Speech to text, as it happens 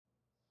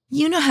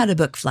You know how to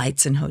book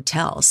flights and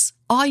hotels.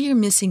 All you're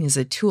missing is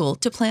a tool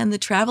to plan the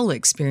travel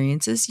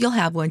experiences you'll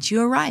have once you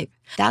arrive.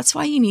 That's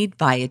why you need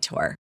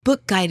Viator.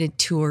 Book guided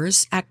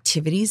tours,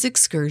 activities,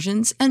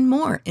 excursions, and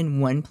more in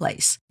one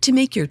place to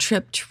make your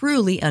trip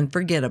truly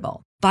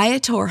unforgettable.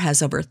 Viator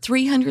has over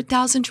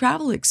 300,000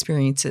 travel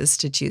experiences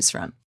to choose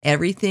from.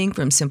 Everything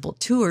from simple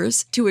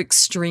tours to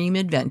extreme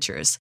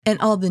adventures and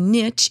all the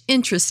niche,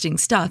 interesting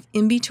stuff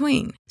in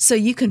between. So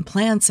you can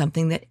plan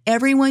something that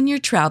everyone you're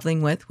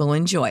traveling with will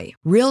enjoy.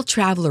 Real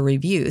traveler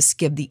reviews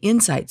give the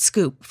inside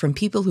scoop from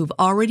people who've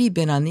already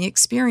been on the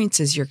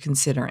experiences you're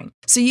considering.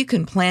 So you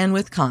can plan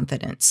with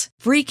confidence.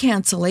 Free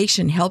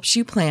cancellation helps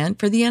you plan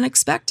for the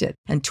unexpected.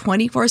 And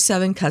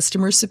 24/7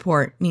 customer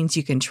support means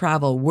you can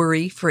travel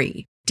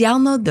worry-free.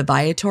 Download the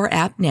Viator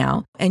app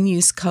now and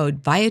use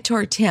code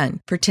Viator10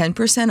 for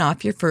 10%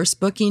 off your first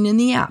booking in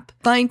the app.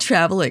 Find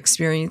travel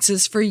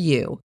experiences for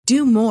you.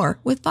 Do more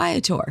with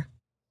Viator.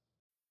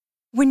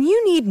 When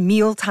you need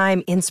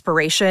mealtime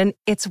inspiration,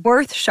 it's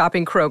worth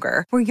shopping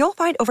Kroger, where you'll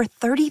find over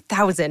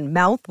 30,000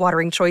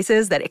 mouth-watering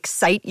choices that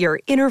excite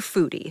your inner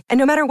foodie. And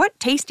no matter what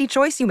tasty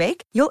choice you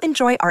make, you'll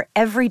enjoy our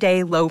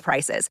everyday low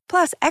prices,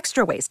 plus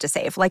extra ways to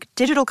save, like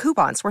digital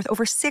coupons worth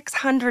over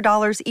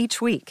 $600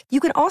 each week. You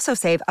can also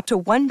save up to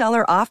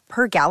 $1 off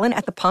per gallon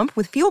at the pump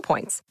with fuel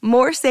points.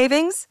 More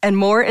savings and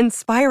more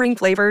inspiring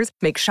flavors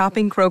make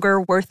shopping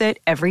Kroger worth it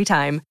every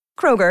time.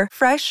 Kroger,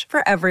 fresh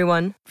for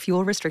everyone.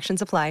 Fuel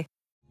restrictions apply.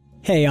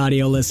 Hey,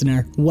 audio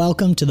listener.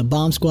 Welcome to the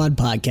Bomb Squad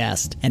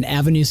podcast, an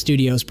Avenue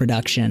Studios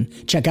production.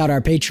 Check out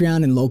our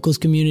Patreon and Locals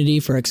community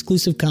for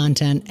exclusive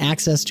content,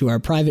 access to our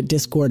private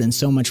Discord, and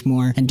so much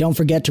more. And don't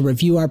forget to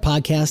review our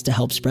podcast to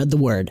help spread the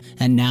word.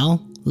 And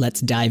now, let's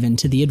dive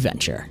into the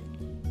adventure.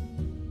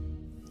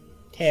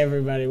 Hey,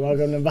 everybody.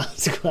 Welcome to Bomb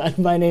Squad.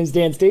 My name's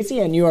Dan Stacy,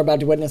 and you are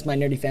about to witness my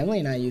nerdy family,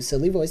 and I use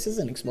silly voices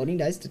and exploding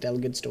dice to tell a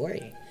good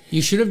story.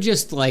 You should have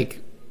just,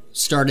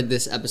 started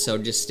this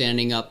episode just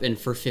standing up and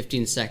for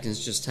 15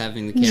 seconds just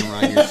having the camera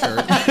on your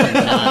shirt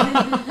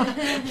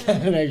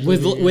and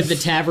with the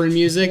tavern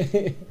music.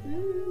 Do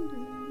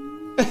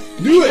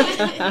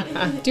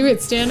it. Do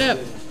it. Stand up.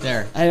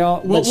 There. I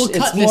don't. We'll cut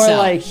it's this more out.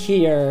 like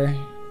here.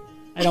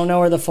 I don't know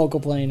where the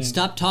focal plane is.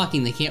 Stop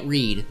talking. They can't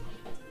read.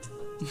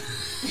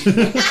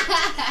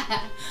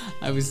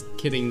 I was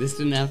kidding. This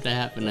didn't have to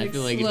happen. I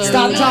feel like it's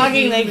Stop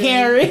talking. They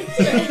can't read.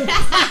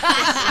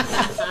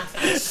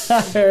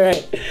 All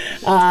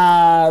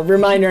right.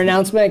 Reminder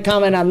announcement.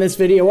 Comment on this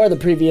video or the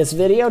previous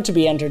video to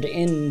be entered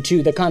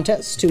into the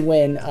contest to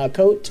win a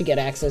code to get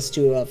access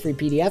to a free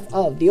PDF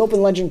of the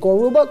Open Legend Core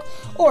Rulebook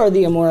or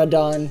the Amora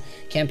Dawn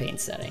campaign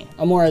setting.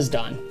 Amora's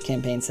Dawn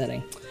campaign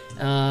setting.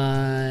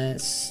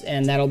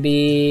 And that'll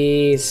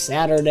be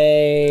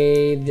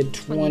Saturday, the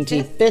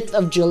 25th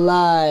of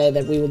July,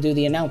 that we will do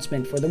the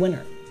announcement for the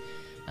winner.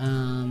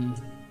 I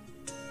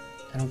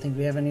don't think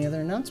we have any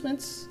other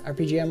announcements.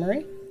 RPG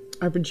Marie?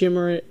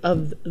 RPG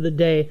of the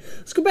day.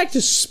 Let's go back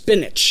to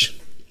spinach.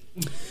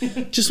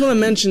 Just want to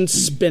mention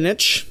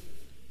spinach.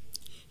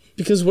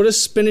 Because what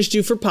does spinach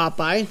do for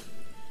Popeye?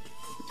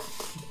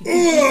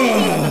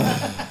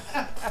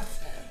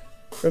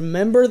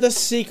 Remember, the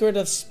secret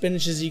of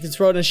spinach is you can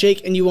throw it in a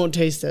shake and you won't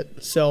taste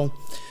it. So,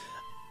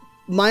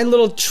 my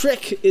little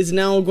trick is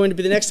now going to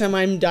be the next time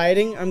I'm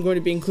dieting, I'm going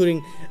to be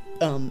including,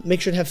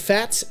 make sure to have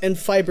fats and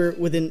fiber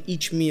within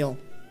each meal.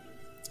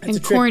 That's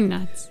and corn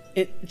nuts.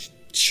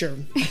 Sure.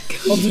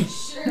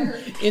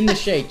 In the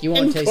shake. You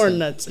won't and taste corn it.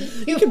 nuts.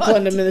 You can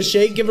blend them in the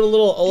shake, give it a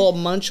little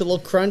munch, a little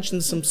crunch,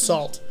 and some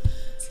salt.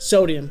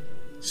 Sodium.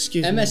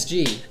 Excuse me.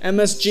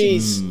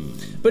 MSGs.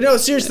 But no,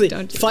 seriously,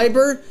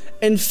 fiber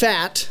and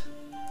fat.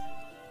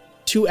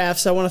 2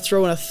 F's. I want to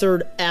throw in a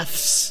third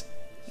F's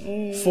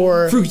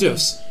for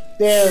fructose.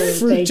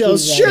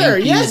 Fructose. Sure,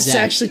 yes,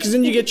 actually, because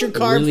then you get your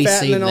carb, really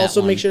fat, and then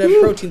also make sure to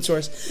have protein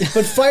source.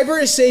 But fiber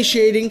is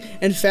satiating,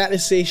 and fat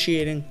is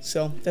satiating.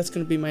 So that's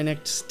going to be my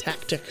next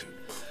tactic.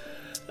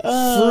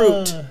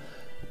 Fruit.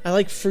 I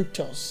like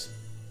fructose.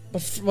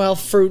 But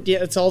fruit. Yeah,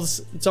 it's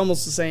almost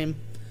the same.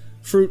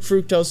 Fruit,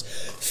 fructose,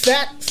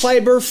 fat,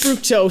 fiber,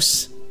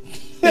 fructose.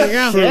 There you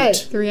go. Right.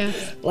 3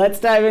 F's. Let's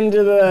dive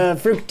into the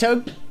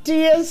fructose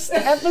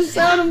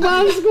episode of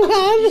Bomb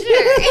Squad.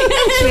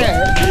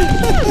 Sure.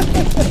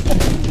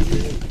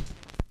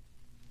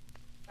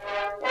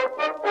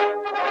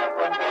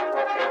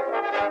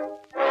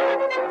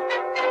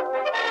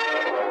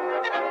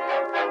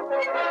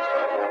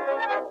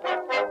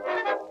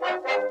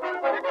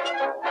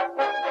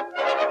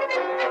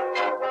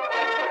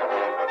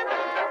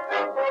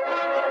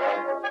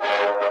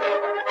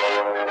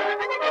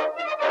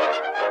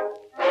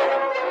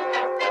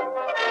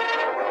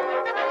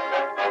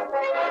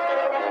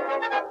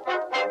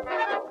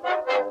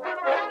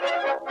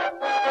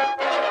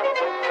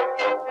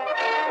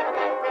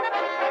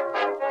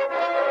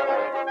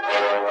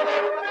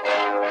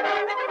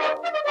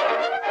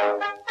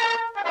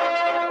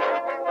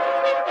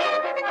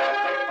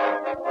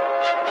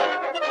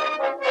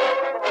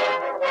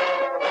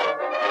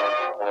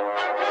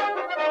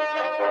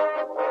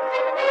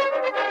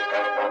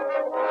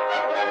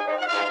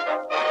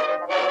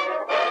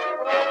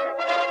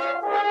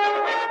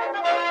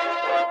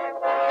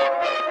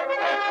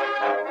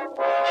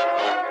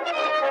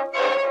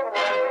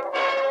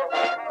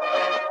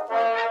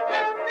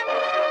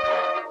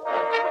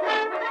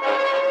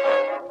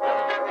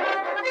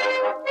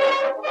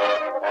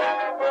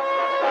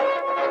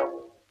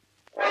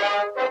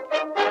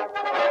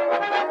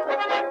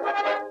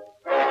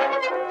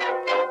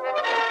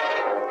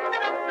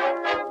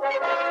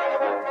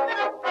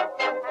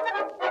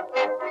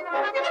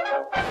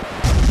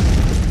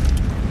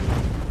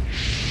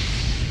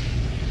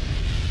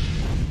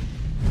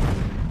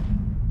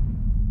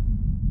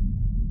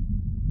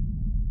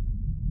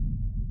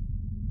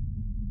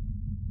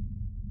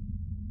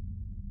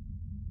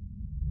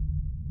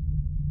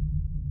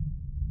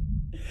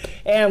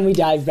 And we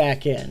dive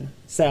back in.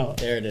 So,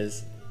 There it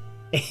is.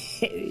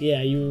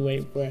 yeah, you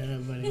wait for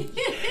it, buddy.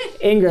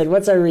 Ingrid,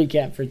 what's our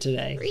recap for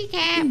today?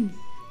 Recap.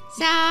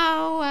 So,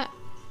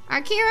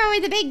 our hero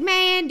and the big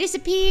man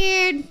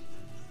disappeared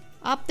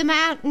up the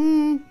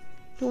mountain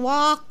to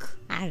walk.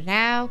 I don't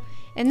know.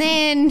 And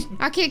then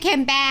our hero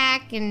came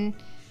back and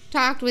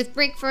talked with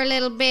Brick for a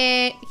little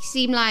bit. He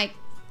seemed like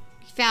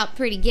he felt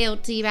pretty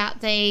guilty about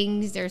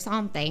things or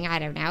something. I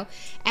don't know.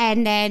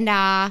 And then,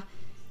 then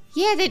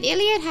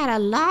Iliad had a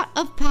lot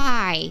of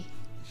pie.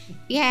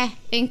 Yeah,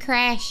 and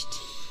crashed.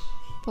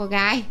 Poor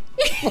guy.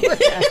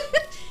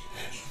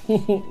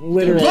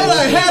 Literally. But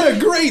I had a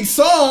great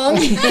song.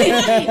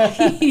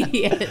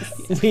 Yes.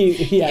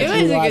 It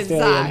was a good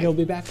song. He'll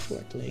be back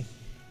shortly.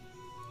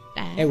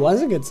 It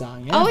was a good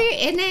song, yeah. Oh,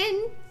 and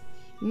then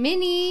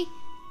Minnie,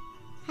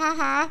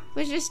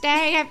 was just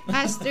staring at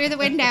us through the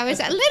window. It's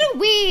a little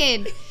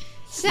weird.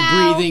 So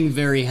Breathing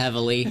very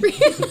heavily.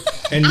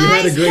 And you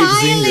had a great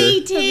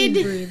zinger.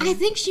 violated. I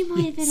think she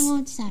might have been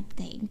on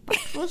something, but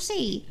we'll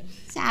see.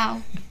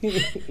 So,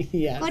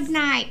 Yeah. good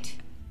night.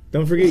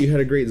 Don't forget you had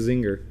a great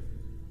zinger.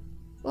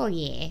 Oh,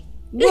 yeah.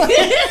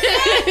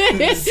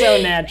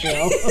 So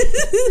natural.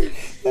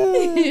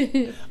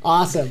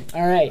 Awesome.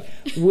 All right.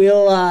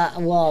 We'll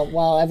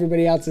while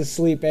everybody else is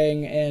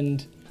sleeping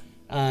and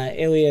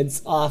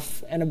Iliad's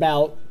off and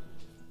about,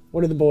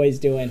 what are the boys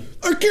doing?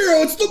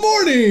 Arkiro, it's the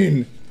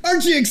morning!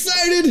 Aren't you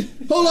excited?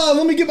 Hold on,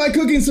 let me get my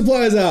cooking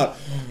supplies out.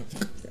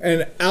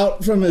 And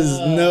out from his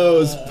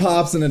nose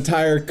pops an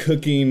entire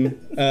cooking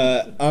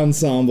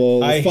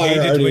ensemble. I Fire hate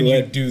it already when you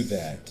lit. do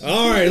that.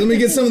 All right, let me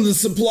get some of the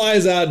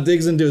supplies out.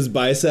 Digs into his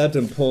bicep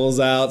and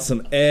pulls out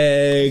some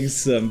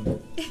eggs,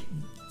 some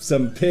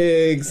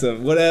pigs,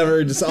 some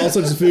whatever, just all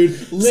sorts of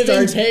food.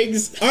 Living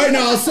pigs. All right,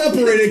 now I'll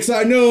separate it because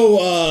I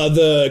know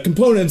the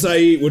components I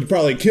eat would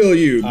probably kill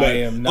you. But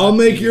am not I'll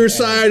make eating your any.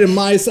 side and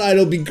my side.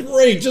 It'll be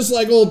great, just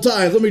like old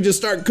times. Let me just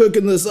start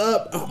cooking this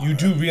up. Oh, You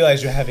do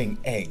realize you're having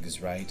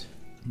eggs, right?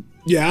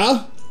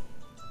 yeah?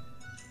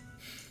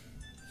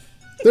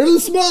 They're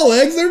the small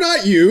eggs. They're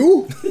not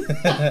you.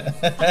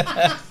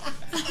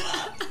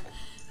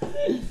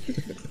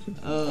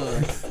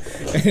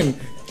 And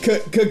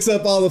cooks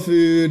up all the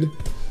food.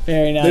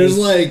 Very nice. There's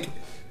like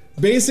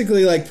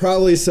basically like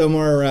probably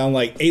somewhere around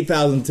like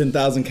 8,000,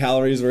 10,000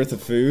 calories worth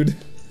of food.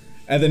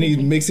 And then he's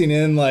mixing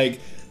in like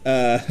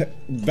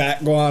bat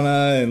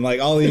guana and like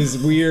all these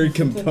weird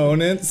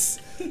components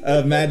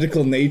of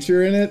magical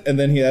nature in it. And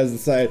then he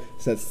has sets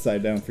the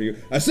side down for you.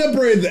 I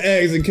separated the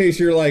eggs in case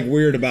you're like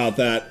weird about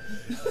that.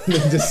 And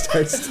then just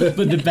starts to.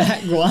 But the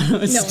bat guano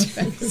is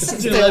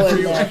still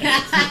everywhere.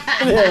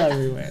 They're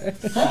everywhere.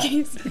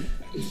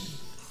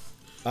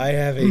 I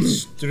have a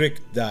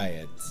strict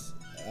diet.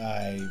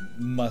 I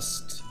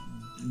must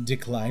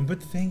decline,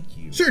 but thank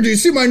you. Sure, do you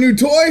see my new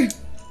toy?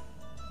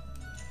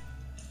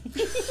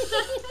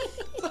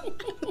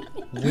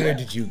 Where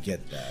did you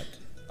get that?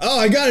 Oh,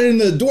 I got it in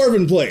the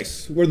dwarven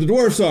place where the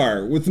dwarfs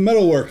are with the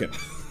metal working.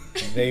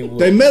 They will.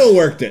 They metal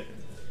worked it.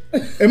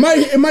 It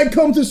might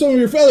come through some of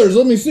your feathers.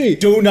 Let me see.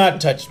 Do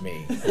not touch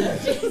me.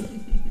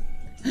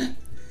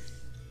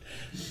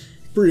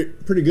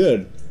 Pretty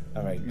good.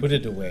 All right, put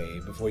it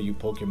away before you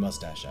poke your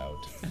mustache out.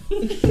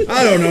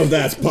 I don't know if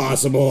that's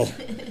possible.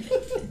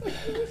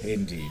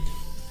 Indeed.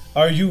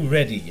 Are you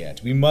ready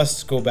yet? We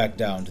must go back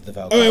down to the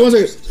Falcon. Okay, one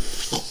second.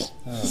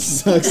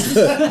 Sucks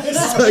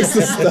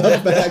the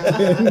stuff back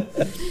in.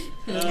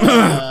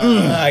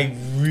 I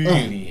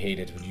really hate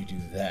it when you do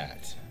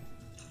that.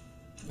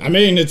 I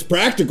mean, it's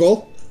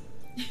practical.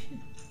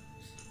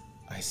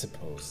 I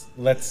suppose.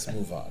 Let's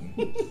move on.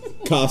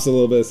 Coughs a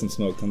little bit, some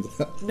smoke comes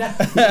out.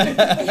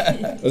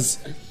 Let's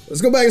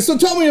go back. So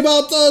tell me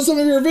about some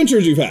of your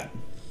adventures you've had.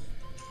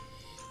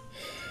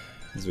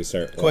 As we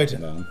start Quite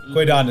walking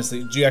down.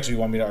 honestly, do you actually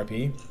want me to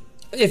RP?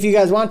 If you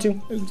guys want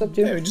to, it's up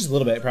to Yeah, you. just a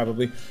little bit,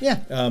 probably. Yeah.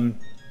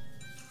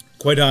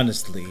 Quite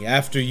honestly,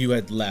 after you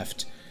had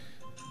left,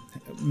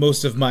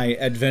 most of my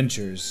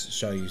adventures,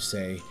 shall you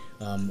say,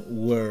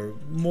 were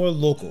more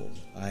local.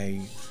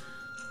 I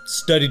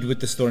studied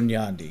with the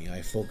Stornyandi.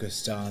 I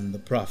focused on the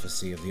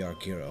prophecy of the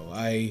Arkiro.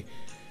 I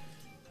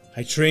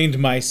trained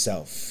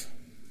myself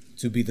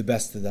to be the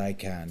best that I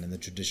can in the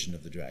tradition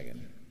of the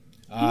dragon.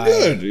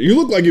 Good. You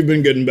look like you've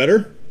been getting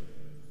better.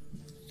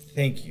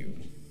 Thank you.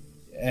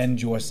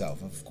 And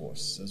yourself, of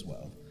course, as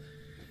well.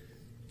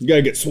 You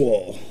gotta get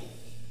swole.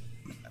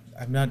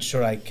 I'm not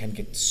sure I can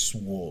get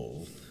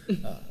swole.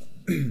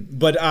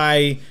 But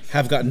I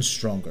have gotten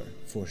stronger,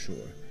 for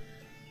sure.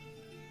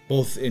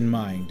 Both in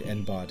mind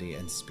and body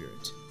and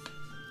spirit.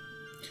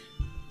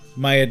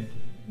 My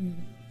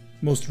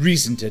most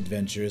recent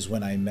adventure is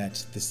when I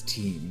met this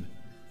team.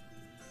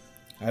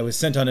 I was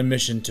sent on a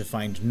mission to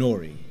find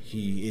Nori.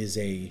 He is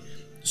a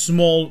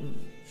small,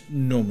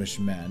 gnomish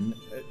man.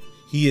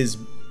 He is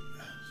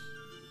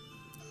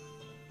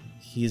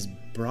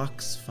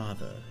Brock's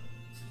father.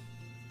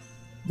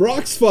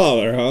 Brock's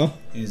father, huh?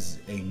 Is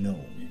a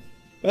gnome.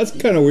 That's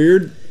kind of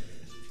weird.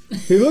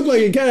 He looked like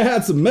he kind of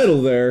had some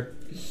metal there.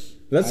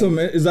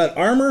 Is that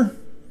armor?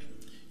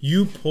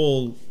 You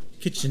pull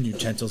kitchen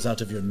utensils out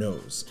of your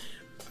nose.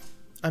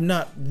 I'm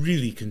not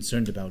really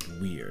concerned about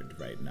weird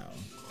right now.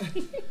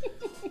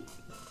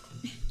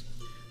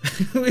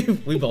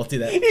 we both do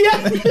that.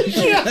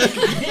 Yeah.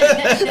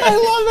 I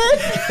love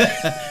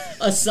it.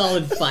 A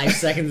solid 5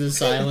 seconds of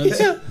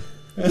silence.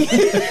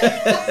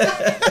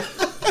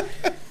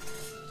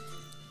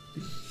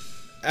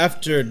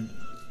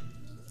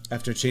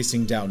 After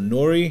chasing down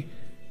Nori,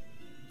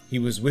 he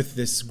was with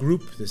this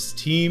group, this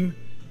team,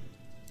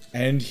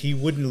 and he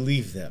wouldn't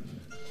leave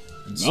them.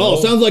 And Oh,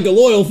 sounds like a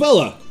loyal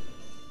fella.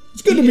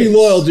 It's good to be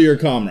loyal to your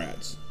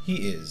comrades. He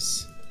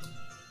is.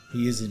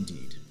 He is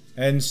indeed.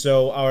 And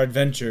so our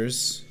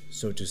adventures,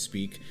 so to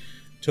speak,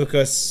 took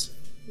us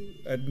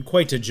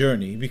quite a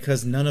journey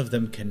because none of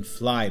them can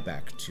fly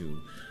back to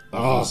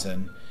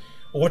Othisen,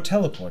 or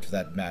teleport for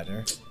that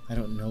matter. I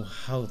don't know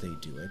how they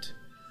do it.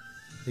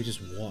 They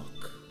just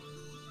walk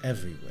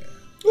everywhere.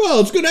 Well,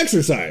 it's good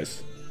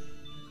exercise.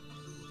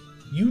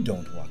 You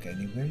don't walk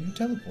anywhere, you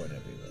teleport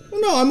everywhere.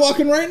 Well, no, I'm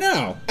walking right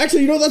now.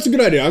 Actually, you know, that's a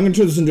good idea. I'm going to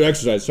turn this into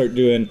exercise. Start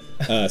doing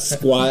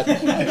squat,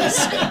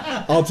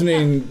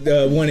 alternating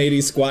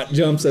 180 squat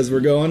jumps as we're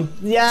going.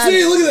 Yeah.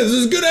 See, look at this. This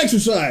is good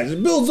exercise.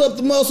 It builds up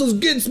the muscles,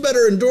 gets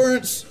better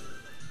endurance.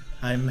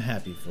 I'm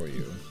happy for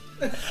you.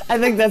 I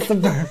think that's the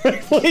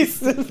perfect place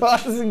to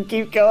pause and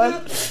keep going.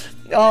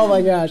 Oh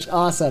my gosh,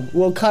 awesome.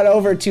 We'll cut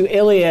over to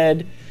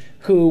Iliad,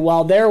 who,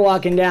 while they're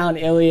walking down,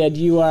 Iliad,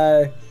 you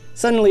are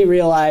suddenly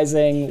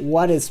realizing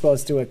what is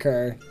supposed to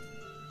occur.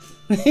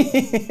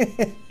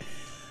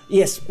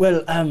 Yes,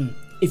 well,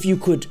 if you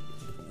could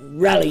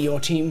rally your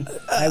team,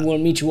 I will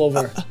meet you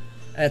over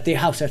at the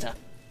house at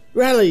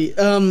Rally,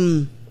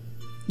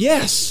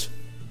 yes.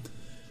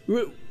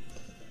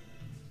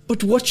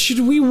 But what should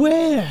we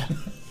wear?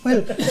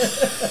 Well,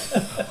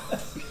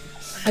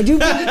 I do.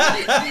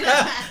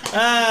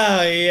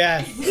 Oh,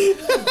 yeah.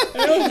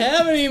 I don't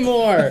have any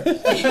more.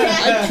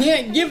 I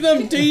can't give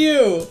them to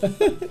you.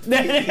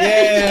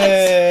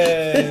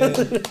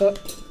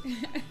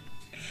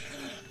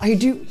 I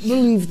do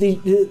believe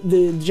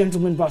the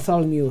gentleman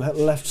Bartholomew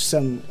left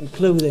some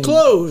clothing.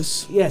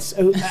 Clothes? Yes,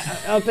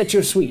 up at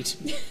your suite.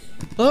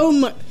 Oh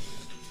my...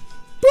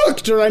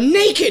 Proctor, I'm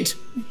naked!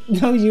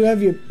 No,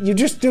 you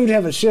just don't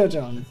have a shirt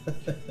on.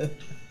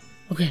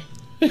 Okay.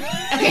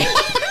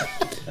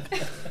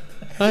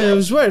 I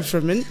was worried for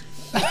a minute.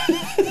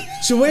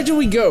 So where do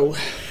we go?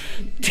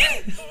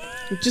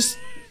 Just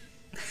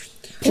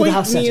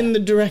point me in the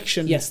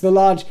direction. Yes,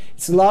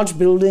 it's a large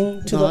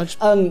building.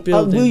 Building.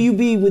 Will you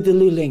be with the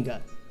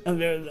Lulinga?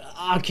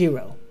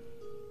 Akiro.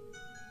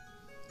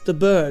 The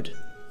bird.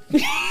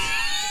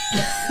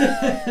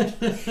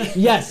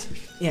 Yes.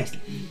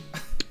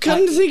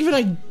 Come to think of it,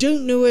 I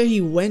don't know where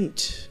he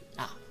went.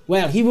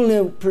 Well, he will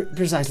know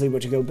precisely where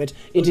to go, but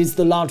it is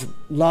the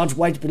large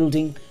white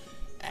building.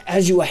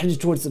 As you are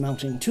headed towards the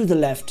mountain, to the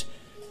left,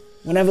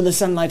 whenever the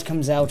sunlight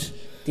comes out,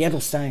 the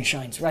Edelstein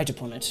shines right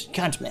upon it.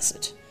 Can't miss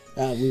it.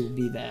 We will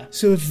be there.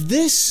 So if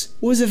this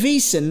was a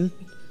Wiesen,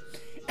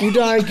 would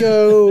I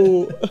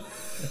go...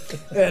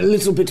 A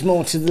little bit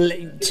more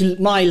to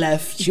my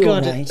left, your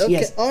Got right. it. Okay.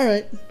 Yes. All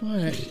right.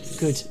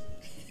 Good.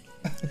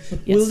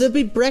 Yes. Will there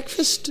be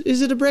breakfast?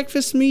 Is it a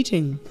breakfast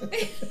meeting?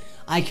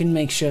 I can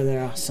make sure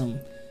there are some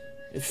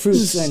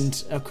fruits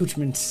and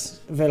accoutrements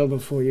available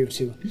for you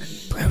too.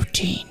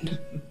 Protein.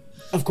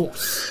 Of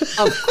course.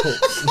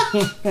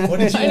 What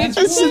did you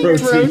say?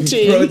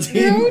 Protein.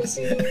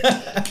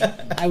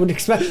 I would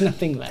expect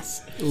nothing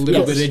less. A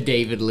little bit of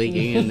David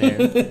leaking in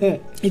there.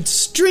 It's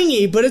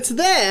stringy, but it's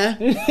there.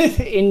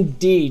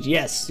 Indeed,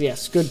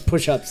 yes. Good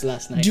push-ups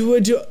last night.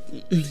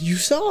 You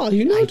saw,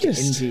 you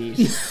noticed.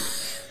 Indeed.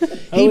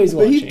 Always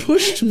watching. He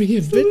pushed me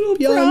a bit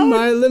beyond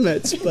my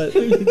limits, but...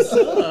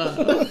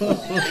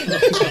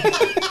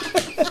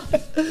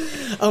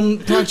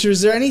 Proctor,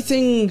 is there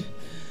anything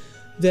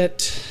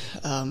that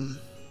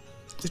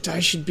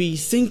I should be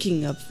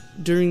thinking of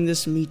during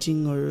this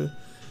meeting, or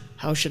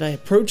how should I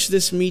approach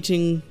this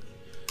meeting?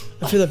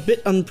 I feel a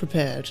bit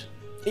unprepared.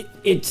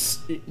 It's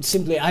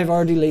simply, I've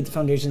already laid the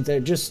foundations there.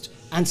 Just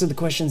answer the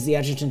questions the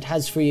adjutant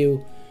has for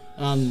you.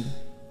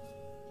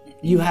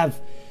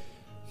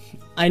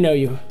 I know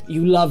you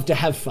love to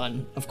have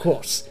fun, of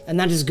course, and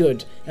that is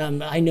good.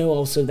 I know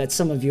also that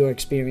some of your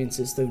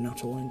experiences, though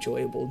not all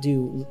enjoyable,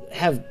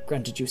 have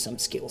granted you some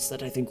skills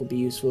that I think will be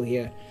useful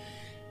here.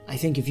 I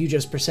think if you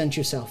just present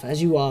yourself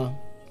as you are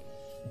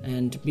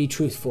and be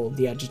truthful,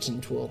 the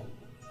adjutant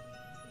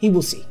he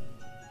will see.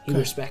 He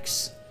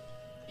respects.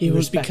 He will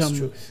respects become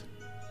truth.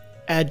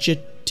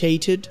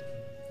 Agitated.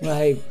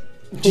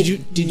 Did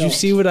you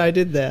see what I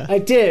did there? I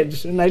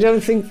did, and I don't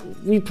think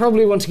we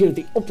probably want to go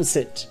the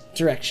opposite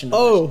direction.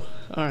 Oh,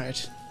 all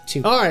right.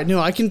 All right,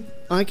 no, I can,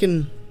 as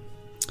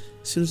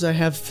soon as I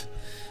have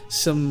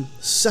some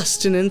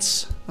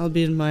sustenance, I'll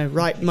be in my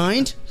right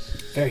mind.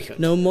 Very good.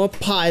 No more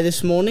pie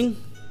this morning.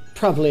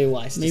 Probably a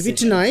wise Maybe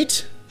decision.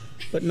 tonight,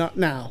 but not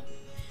now.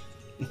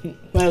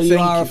 Well, you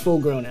are a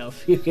full-grown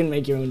elf. You can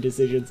make your own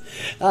decisions.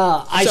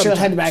 I shall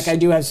head back. I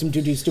do have some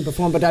duties to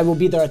perform, but I will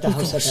be there at the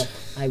house.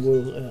 I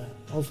will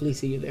hopefully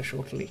see you there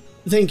shortly.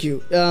 Thank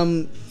you.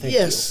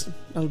 Yes,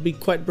 I'll be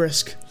quite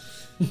brisk.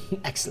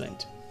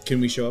 Excellent. Can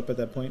we show up at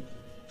that point?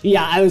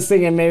 Yeah, I was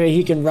thinking maybe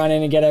he can run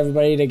in and get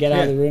everybody to get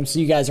out of the room. So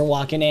you guys are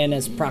walking in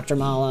as Proctor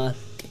Mala.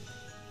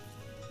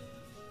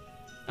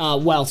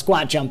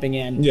 Squat jumping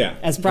in. Yeah.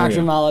 As Proctor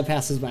yeah. Mala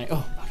passes by.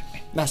 Oh,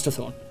 Master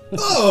Thorn.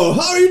 Oh,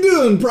 how are you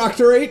doing,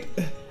 Proctorate?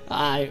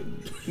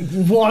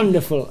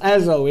 Wonderful,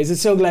 as always.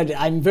 It's so glad.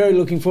 I'm very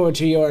looking forward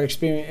to your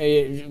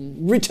experience,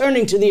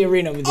 returning to the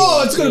arena with you.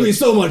 Oh, it's going to be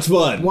so much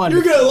fun.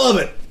 Wonderful. You're going to love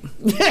it.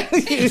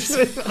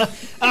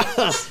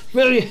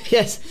 Well,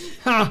 yes.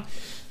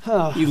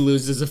 He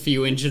loses a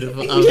few inches of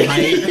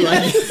height,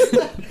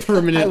 like,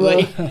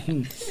 permanently.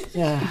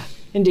 Yeah,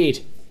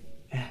 indeed.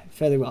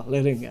 Fairly well.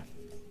 Let him go.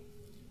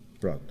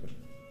 Proctor.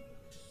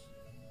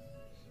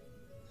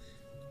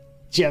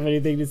 Do you have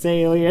anything to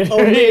say, Iliad?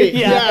 Oh, me?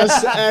 Yeah.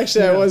 Yes,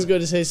 actually, I was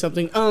going to say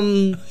something.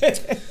 Good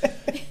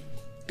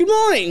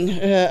morning,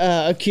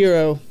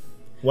 Akiro.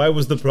 Why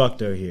was the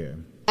proctor here?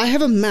 I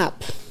have a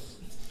map.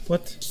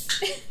 What?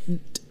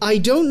 I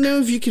don't know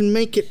if you can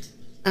make it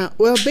out.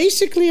 Well,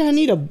 basically, I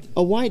need a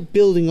white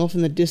building off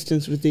in the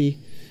distance with the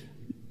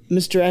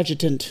Mr.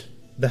 Adjutant.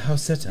 The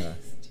Hausetta.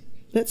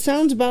 That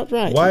sounds about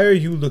right. Why are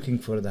you looking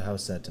for the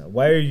Hausetta?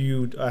 Why are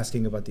you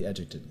asking about the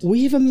adjutant?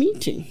 We have a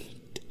meeting.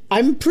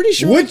 I'm pretty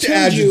sure Which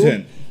I told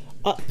adjutant?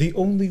 The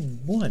only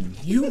one.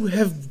 You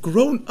have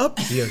grown up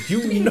here.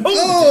 You know.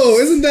 Oh,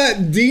 isn't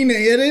that Dean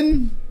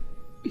Eden?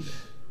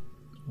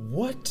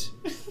 What?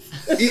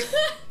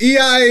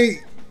 E.I.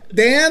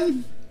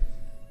 Dan?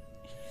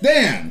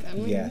 Dan.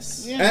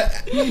 Yes.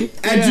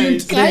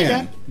 Adjutant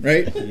Dan,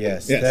 right?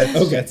 Yes. Yes.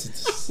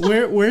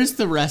 Okay. Where's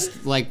the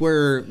rest? Like,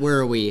 where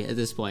are we at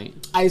this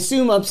point? I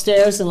assume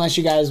upstairs, unless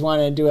you guys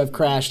wanted to have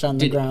crashed on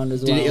the ground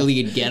as well. Did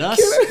Iliad get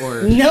us?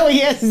 Or No,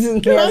 he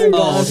hasn't.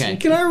 oh, okay.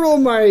 Can I roll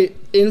my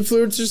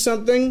influence or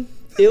something?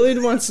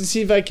 Iliad wants to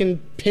see if I can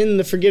pin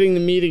the forgetting the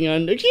meeting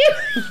on Akiro.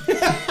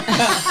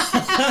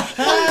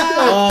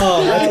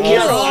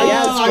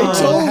 I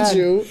told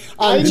you.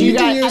 I Do you need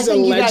guys, to I use a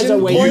think you guys are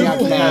legend waiting point,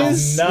 up now.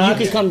 please. You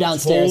can come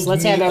downstairs.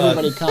 Let's have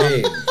everybody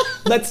come.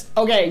 Come.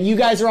 Okay, you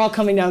guys are all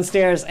coming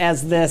downstairs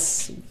as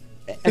this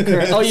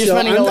occurs. Oh, you're So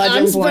spending a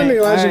legend I'm point. spending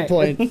a legend All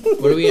right. point.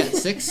 What are we at?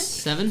 6,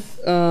 7?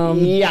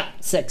 Yeah,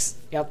 6.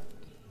 Yep.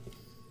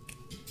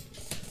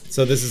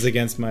 So this is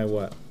against my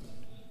what?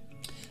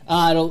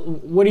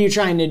 What are you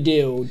trying to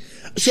do?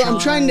 So I'm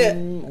trying to.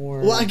 Or...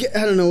 Well, I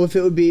don't know if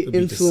it would be Would be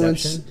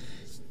influence. deception?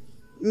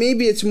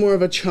 Maybe it's more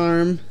of a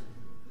charm.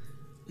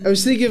 I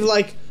was thinking of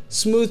like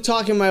smooth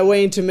talking my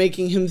way into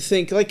making him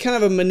think, like kind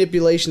of a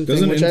manipulation thing,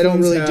 Doesn't which I don't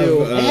really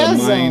influence do. have,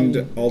 has,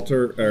 mind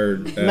alter or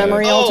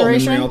memory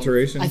alteration? Memory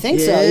alteration. I think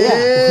so, yeah.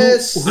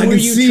 Yes. Who I are can you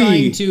see-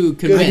 trying to I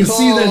can convince?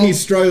 see that he's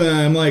struggling. And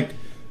I'm like,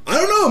 I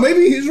don't know.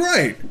 Maybe he's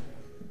right.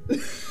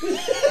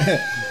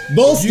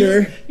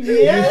 Bolster.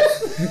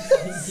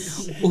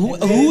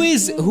 Who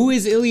is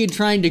Iliad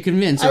trying to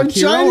convince? Or I'm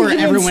Kiro trying to or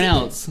convince everyone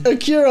else?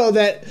 Akiro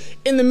that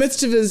in the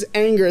midst of his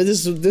anger,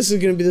 this is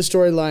going to be the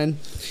storyline.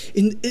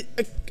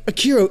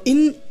 Akiro,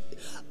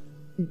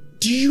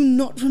 do you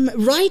not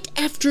remember right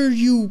after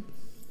you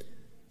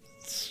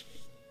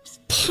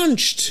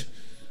punched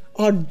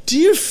our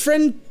dear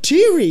friend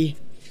Tiri?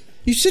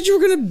 You said you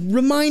were going to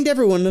remind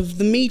everyone of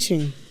the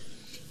meeting.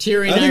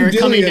 Tiri and I I are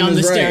think coming Dillian down the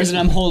is stairs right.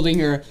 and I'm holding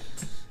her.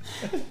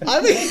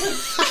 I think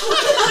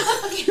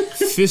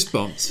Fist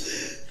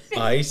bumps.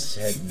 I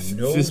said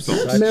no Fist bump.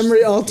 such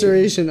memory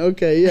alteration.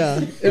 Okay, yeah.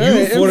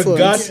 You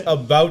forgot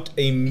about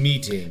a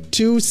meeting.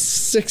 2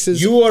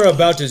 6s. You are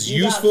about as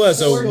useful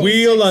as a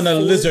wheel on a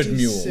lizard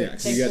mule. You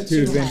got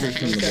 2 advantages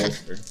from the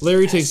bolster.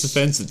 Larry takes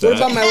offense at What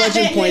about that. my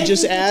legend point?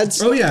 Just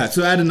adds Oh yeah,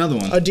 so add another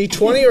one. a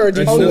d20 or a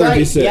d4? Oh, Another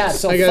right. D6. Yeah,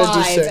 so I got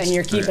a 5, D6. and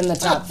you're keeping the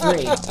top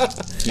 3.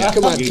 Yeah.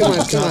 Come on, You come get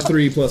on, come top on.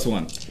 3 plus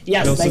 1.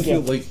 Yes, thank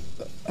you.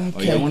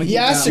 Okay.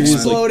 Yes,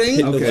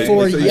 exploding Okay.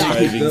 for So you yeah.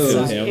 take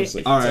those.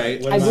 All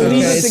right. I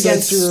believe Okay, it's so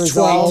against it's your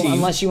resolve, 12.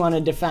 unless you want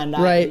to defend.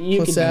 Right, You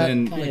what's can that?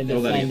 And kind of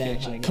roll that defend, again.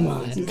 actually.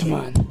 Come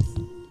on.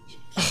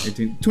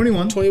 18,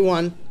 21.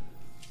 21.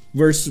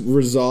 Versus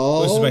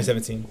resolve. This is my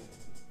 17.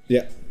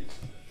 Yeah.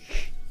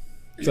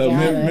 So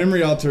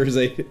memory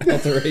alteration.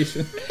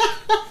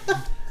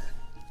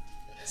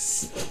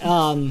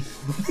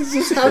 This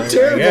is how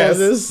terrible guess.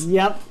 it is.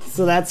 Yep.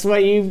 So that's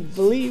what you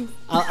believe.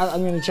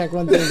 I'm going to check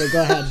one thing, but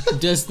go ahead.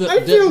 Does the I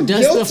feel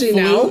does guilty the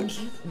now. flute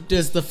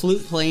does the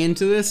flute play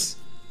into this?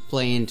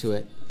 Play into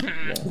it.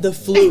 The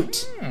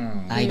flute.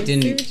 I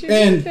didn't.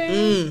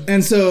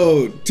 And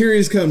so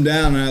Tyrion's come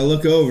down and I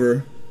look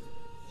over.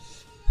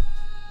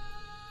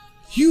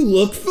 You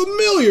look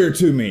familiar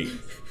to me.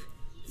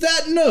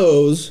 That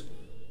nose.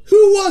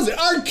 Who was it?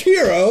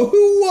 Arkiro.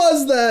 Who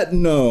was that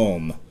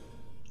gnome?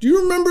 Do you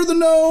remember the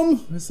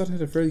gnome? I thought it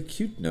had a very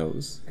cute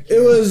nose. It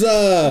was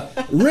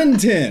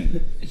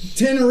Rintin.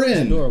 Tin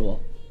Rin.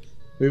 Adorable.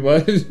 Wait,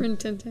 what? Rin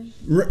Tin Tin.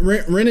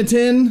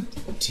 Rinitin?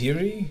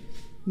 Tiri?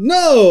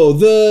 No,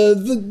 the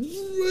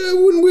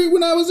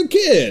when I was a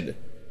kid.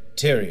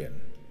 Tyrion.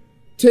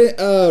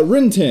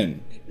 Rintin.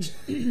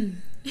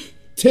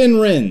 10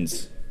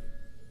 Rins.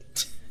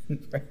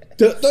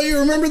 Don't you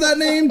remember that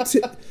name?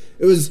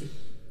 It was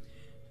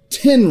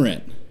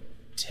Tinrin.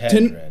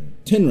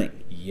 Tinrin.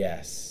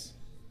 Yes.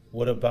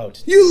 What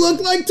about? You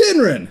look like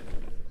Tinrin.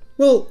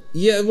 Well,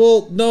 yeah,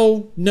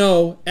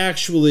 no,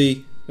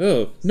 actually.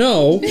 Oh,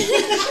 no.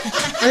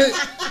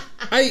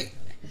 I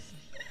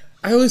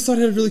always thought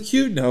I had a really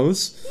cute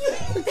nose.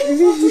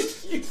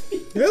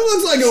 It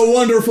looks like a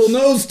wonderful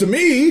nose to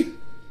me.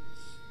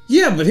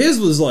 Yeah, but his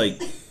was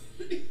like...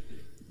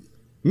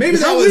 Maybe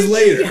that was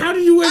later. How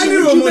did you... I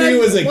knew him when he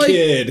was a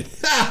kid.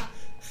 Ha!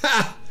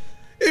 Ha!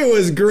 It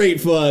was great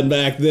fun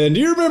back then. Do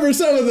you remember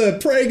some of the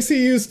pranks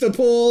he used to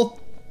pull?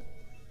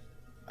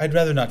 I'd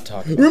rather not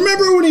talk about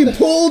Remember when he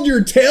pulled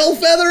your tail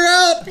feather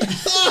out?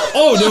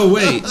 Oh, no,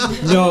 wait.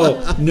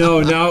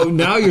 No,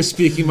 now you're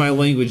speaking my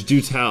language. Do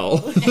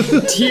tell.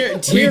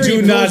 We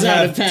do not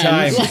have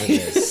time for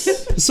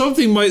this.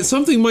 Something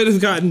might have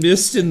gotten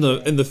missed in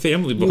the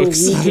family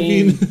books. We'll I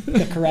mean,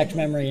 the correct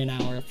memory an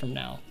hour from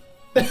now.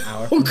 An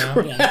hour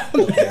from now?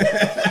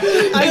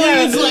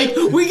 Yeah. It's like,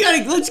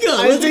 let's go.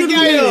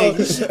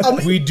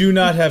 We do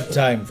not have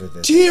time for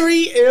this.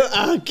 Thierry,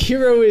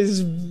 Kiro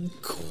is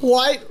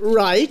quite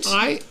right.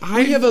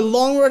 We have a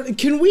long run.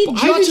 Can we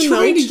jot I've been a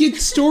trying note? to get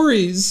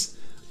stories.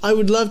 I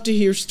would love to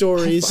hear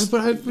stories.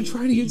 But I've been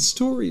trying to get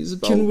stories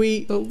about Can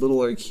we- the little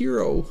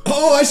Arkiro.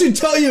 Oh, I should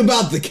tell you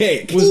about the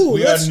cake.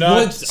 We are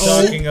not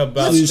talking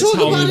about Let's talk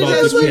about it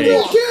There's the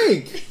a cake.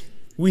 cake.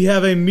 We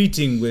have a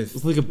meeting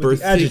with Like a with the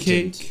birthday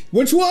adjutant. cake.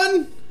 Which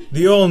one?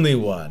 The only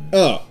one.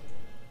 Oh,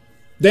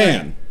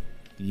 Dan.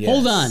 Yes.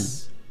 Hold on.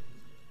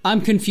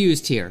 I'm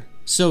confused here.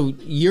 So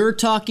you're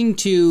talking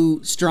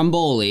to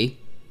Stromboli,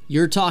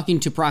 you're talking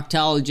to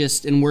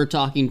proctologist, and we're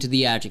talking to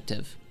the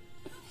adjective.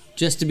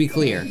 Just to be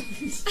clear.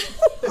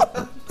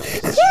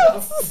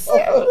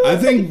 I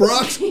think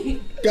Brock's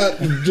got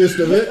the gist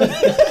of it.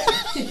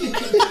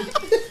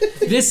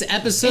 This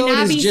episode And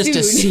I'll is be just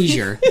a soon.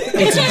 seizure.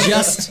 It's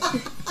just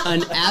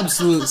an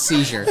absolute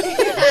seizure.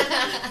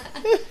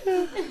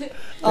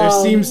 There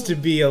seems to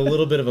be a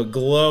little bit of a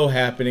glow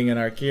happening in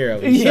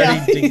Arkiro. He's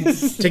starting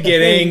to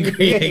get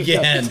angry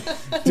again.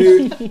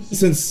 Dude,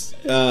 since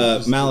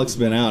Malik's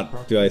been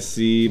out, do I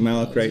see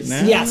Malik right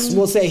now? Yes,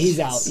 we'll say he's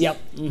out. Yep.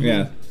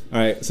 Yeah. All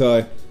right.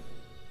 So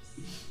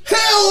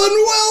Hell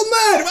and well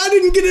met. I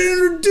didn't get to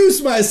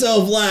introduce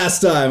myself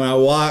last time.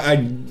 I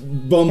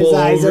bumble His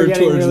eyes are over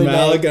getting towards really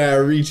Malik big. and I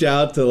reach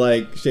out to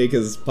like shake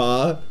his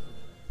paw.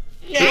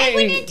 I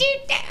wouldn't do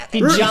that. He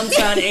jumps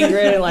on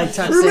Ingrid and like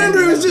touches.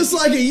 Remember, it was just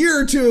like a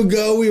year or two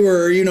ago. We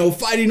were,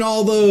 fighting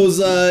all those,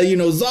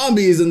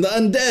 zombies and the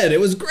undead. It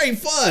was great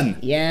fun.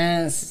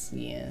 Yes.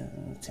 Yeah.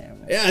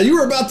 Terrible. Yeah, you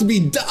were about to be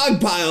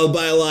dogpiled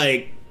by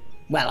like.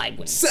 Well, I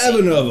wouldn't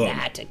 7 say of 'em.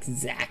 that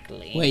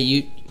exactly.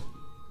 Wait,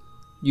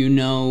 you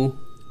know...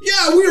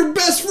 Yeah, we were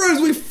best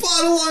friends. We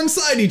fought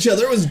alongside each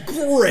other. It was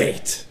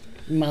great.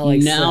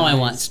 Malik's now I eyes.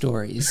 want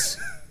stories.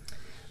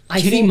 I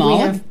Kitty think we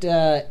Malik? have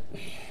to.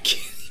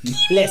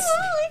 Listen,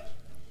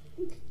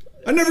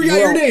 I never got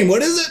your name.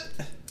 What is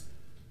it?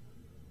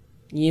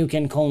 you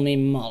can call me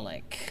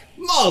Malik.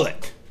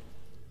 Malik.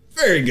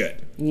 Very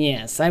good.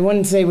 Yes, I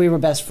wouldn't say we were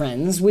best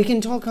friends. We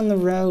can talk on the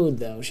road,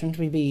 though. Shouldn't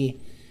we be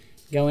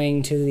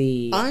going to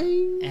the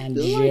adjutant?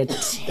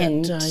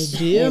 that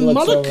idea. He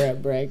looks Malik. over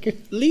at Brick.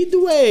 Lead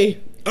the way.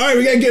 All right,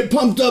 we gotta get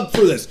pumped up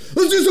for this.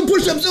 Let's do some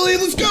push-ups,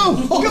 Elliot. Let's go.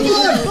 Come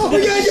on.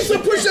 We gotta get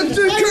some push-ups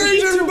to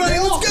encourage everybody.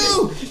 Let's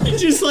go.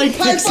 Just like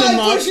High picks him five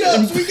up.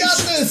 push-ups. We got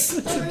this.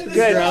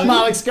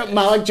 Good.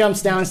 Malik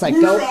jumps down. It's like,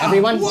 go,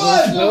 everyone.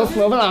 Move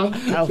along.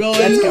 Go,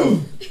 let's go.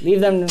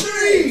 Leave them.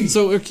 3,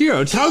 So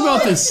Arkiro, tell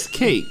about this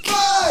cake.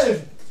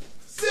 5,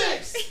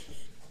 6,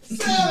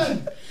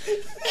 7,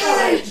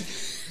 8,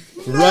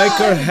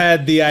 Riker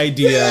had the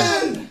idea.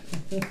 10.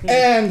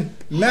 And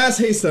mass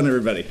haste on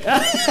everybody.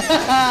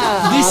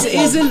 This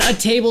isn't a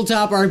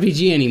tabletop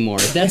RPG anymore.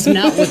 That's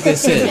not what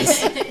this is.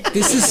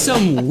 This is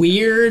some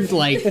weird,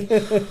 like,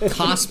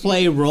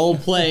 cosplay,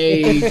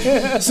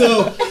 roleplay.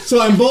 So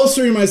I'm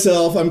bolstering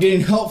myself. I'm getting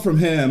help from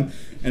him,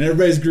 and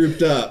everybody's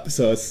grouped up.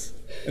 So it's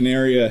an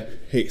area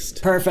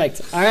haste.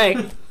 Perfect. All right.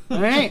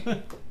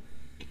 We're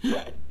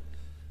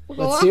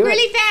Let's going do it.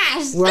 really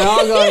fast. We're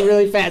all going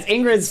really fast.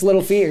 Ingrid's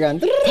little feet are going.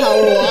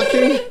 Power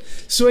walking.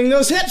 Swing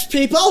those hips,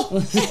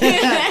 people.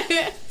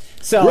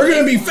 So We're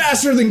gonna be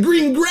faster than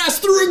green grass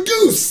through a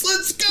goose.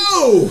 Let's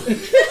go.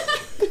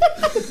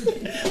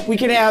 we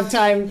can have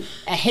time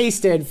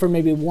hasted for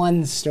maybe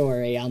one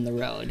story on the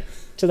road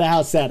to the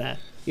Halseta.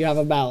 You have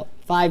about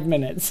 5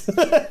 minutes.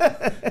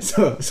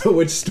 So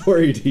which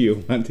story do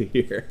you want to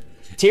hear?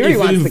 Thierry If it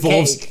wants the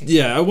involves, cake.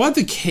 yeah, I want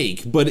the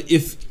cake, but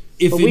if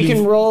But we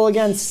can roll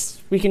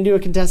against. We can do a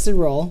contested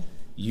roll.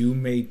 You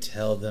may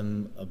tell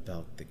them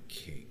about the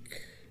cake.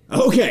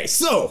 Okay,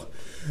 so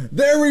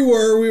there we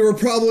were. We were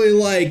probably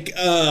like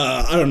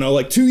I don't know,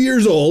 like 2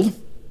 years old,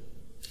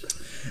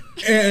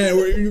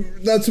 and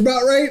that's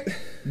about right.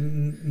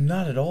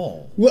 Not at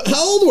all.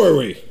 How old were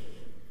we?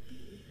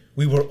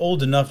 We were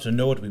old enough to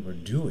know what we were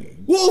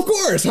doing. Well, of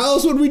course. How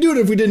else would we do it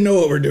if we didn't know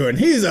what we're doing?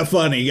 He's a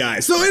funny guy.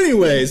 So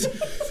anyways,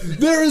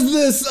 there is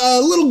this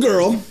little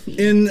girl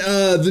in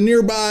the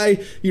nearby,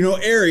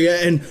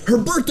 area, and her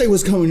birthday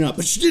was coming up,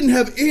 but she didn't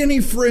have any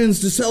friends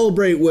to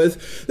celebrate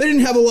with. They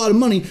didn't have a lot of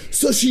money,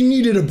 so she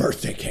needed a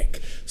birthday cake.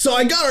 So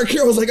I got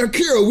Arkira. I was like,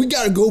 Arkira, we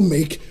got to go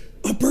make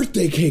a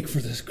birthday cake for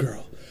this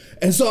girl.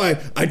 And so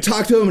I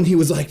talked to him, and he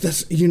was like,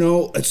 "That's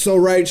it's so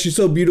right. She's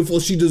so beautiful.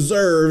 She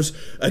deserves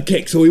a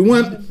cake." So we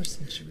went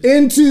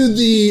into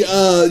the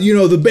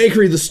the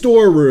bakery, the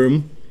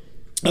storeroom.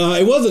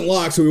 It wasn't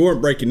locked, so we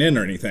weren't breaking in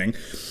or anything.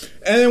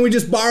 And then we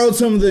just borrowed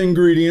some of the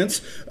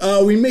ingredients.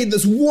 We made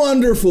this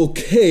wonderful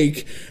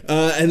cake,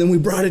 and then we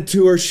brought it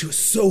to her. She was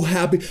so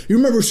happy. You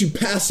remember she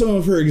passed some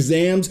of her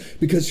exams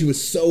because she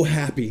was so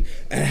happy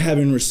at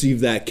having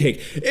received that cake.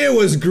 It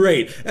was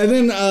great. And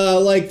then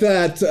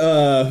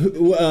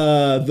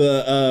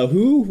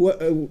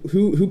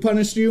who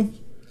punished you?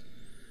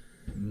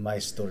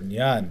 Maestro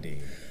Nyandi.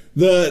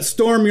 The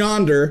storm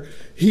yonder,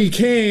 he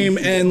came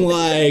and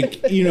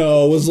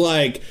was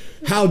like,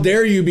 "How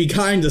dare you be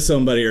kind to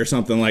somebody," or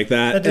something like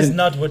that. That is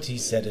not what he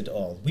said at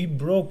all. We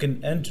broke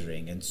in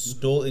entering and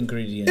stole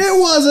ingredients. It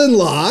wasn't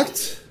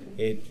locked.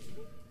 It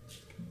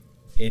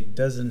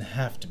doesn't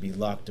have to be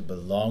locked to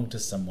belong to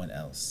someone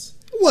else.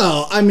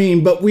 Well, I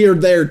mean, but we are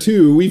there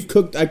too.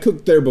 I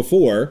cooked there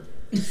before.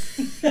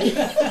 It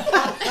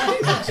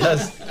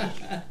does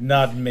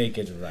not make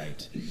it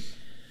right.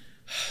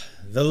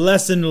 The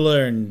lesson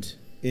learned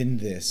in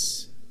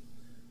this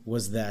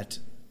was that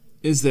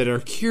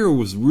Arkira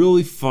was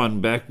really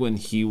fun back when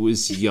he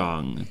was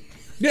young.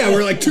 Yeah,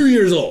 we're like 2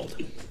 years old.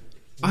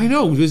 I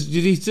know. Did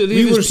he have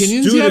we were his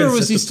opinions students yet, or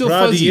was at he the still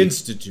Pradi fuzzy?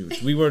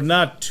 Institute. We were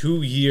not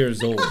 2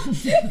 years old. I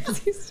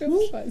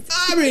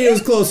mean, it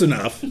was close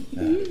enough.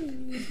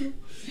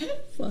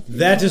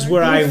 That is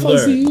where I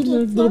learned.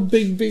 Little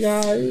big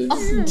eyes,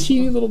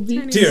 teeny little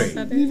beak. Terry.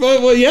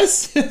 Well,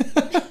 yes.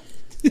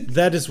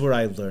 That is where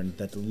I learned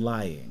that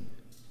lying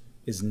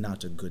is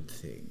not a good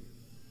thing.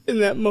 In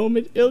that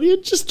moment,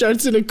 Iliad just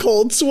starts in a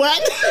cold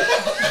sweat.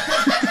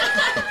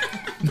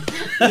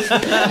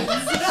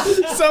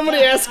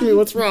 Somebody ask me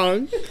what's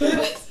wrong.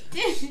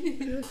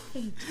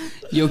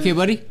 You okay,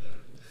 buddy?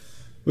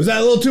 Was that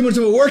a little too much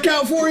of a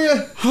workout for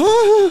you?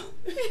 Huh?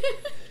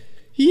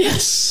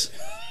 Yes.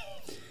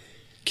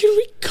 Can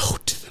we go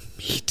to the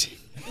meeting?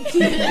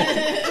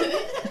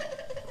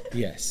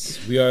 Yes,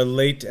 we are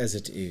late as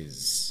it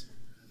is.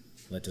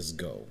 Let us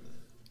go.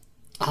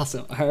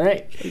 Awesome. All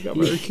right. I got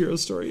my Arkira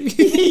story.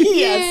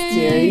 Yes,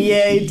 Terry.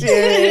 Yay,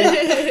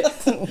 Terry.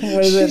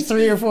 What is it?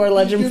 3 or 4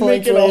 legend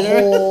points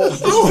later.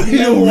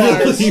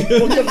 Memoirs.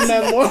 Book of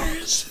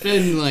memoirs. It's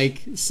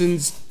been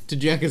since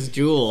Tajeka's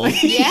Jewel.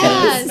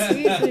 Yeah,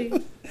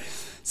 seriously.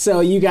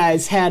 So you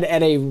guys head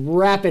at a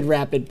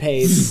rapid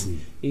pace,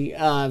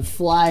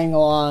 flying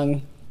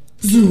along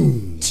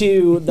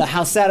to the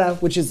Hausetta,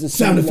 which is the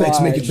Sound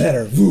effects make it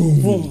better.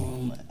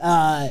 Vroom.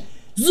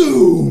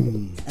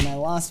 Zoom. And I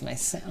lost my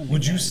sound.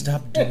 Would you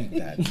stop doing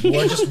that? You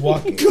are just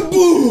walking.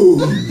 Kaboom!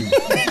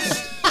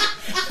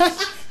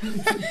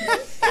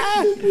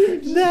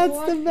 That's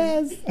the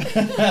best.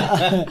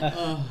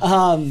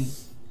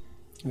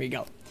 Here we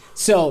go.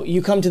 So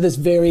you come to this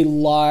very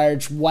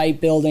large white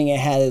building. It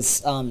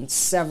has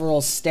several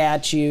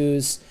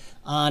statues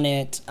on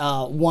it.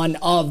 One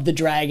of the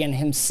dragon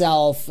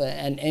himself,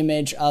 an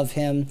image of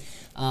him.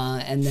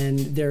 And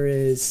then there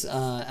is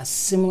a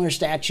similar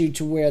statue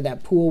to where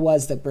that pool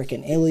was that Brick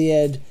and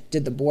Iliad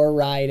did the boar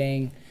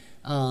riding.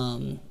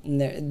 And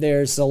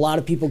there's a lot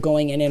of people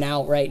going in and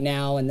out right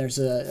now, and there's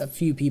a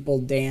few people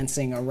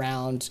dancing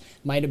around.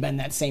 Might have been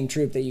that same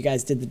troupe that you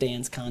guys did the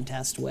dance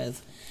contest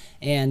with.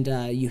 And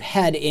you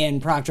head in.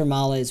 Proctor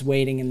Mala is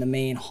waiting in the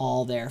main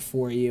hall there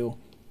for you.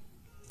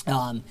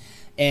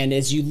 And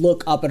as you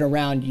look up and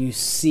around, you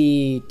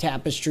see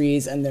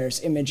tapestries, and there's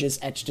images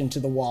etched into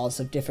the walls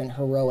of different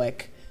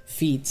heroic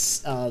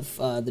feats of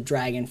the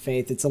dragon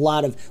faith. It's a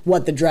lot of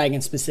what the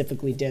dragon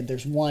specifically did.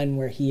 There's one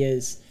where he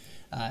is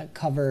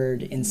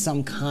covered in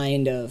some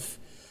kind of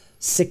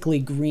sickly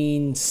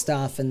green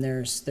stuff, and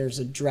there's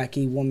a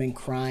Dreki woman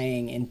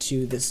crying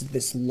into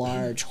this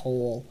large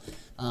hole.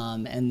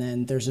 And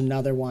then there's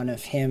another one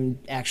of him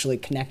actually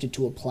connected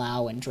to a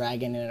plow and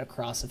dragging it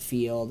across a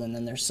field. And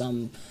then there's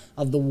some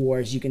of the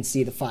wars. You can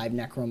see the 5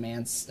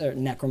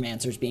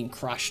 necromancers being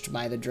crushed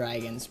by the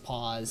dragon's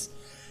paws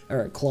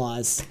or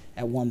claws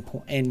at one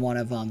point in one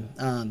of them.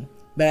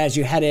 But as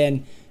you head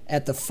in,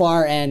 at the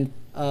far end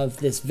of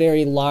this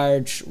very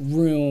large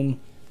room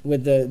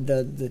with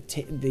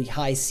the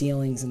high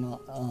ceilings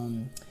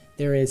and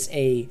there is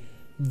a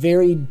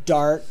very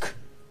dark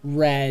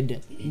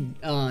red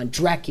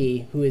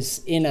Dreki who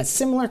is in a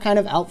similar kind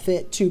of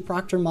outfit to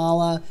Proctor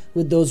Mala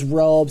with those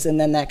robes and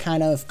then that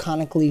kind of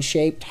conically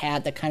shaped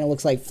hat that kind of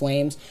looks like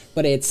flames,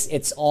 but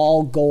it's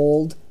all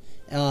gold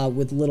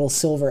with little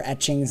silver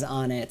etchings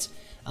on it.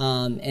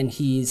 And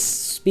he's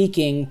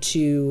speaking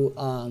to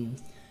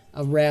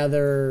a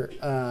rather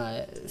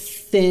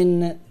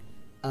thin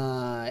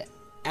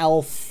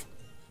elf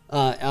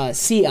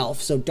sea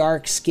elf, so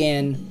dark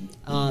skin,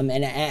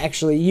 and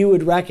actually you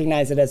would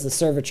recognize it as the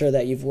servitor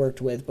that you've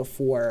worked with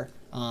before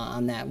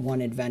on that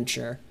one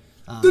adventure.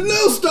 The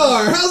No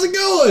Star! How's it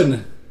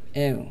going?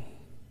 Oh,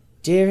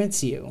 dear,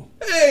 it's you.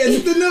 Hey,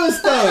 it's the No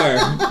Star!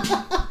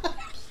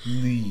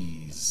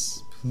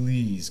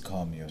 Please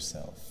calm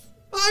yourself.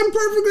 I'm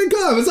perfectly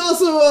calm. It's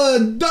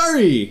also,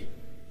 Dari.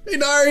 Hey,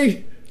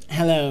 Dari.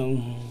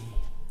 Hello.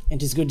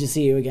 It is good to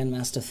see you again,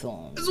 Master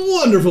Thorn. It's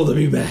wonderful to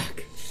be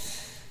back.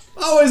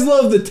 I always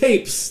love the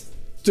tapes,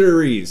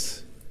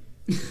 stories.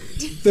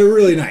 They're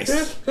really nice.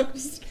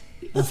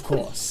 Of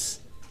course.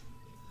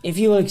 If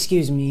you will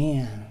excuse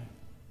me,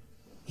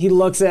 he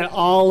looks at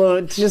all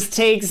of, just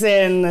takes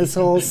in this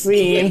whole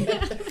scene.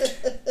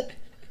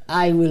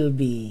 I will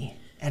be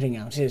heading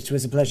out. It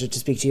was a pleasure to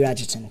speak to you,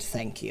 Adjutant.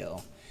 Thank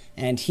you.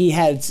 And he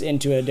heads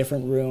into a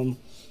different room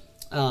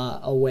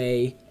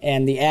away,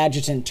 and the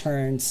Adjutant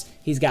turns.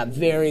 He's got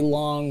very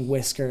long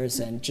whiskers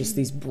and just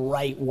these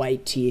bright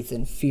white teeth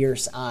and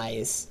fierce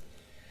eyes.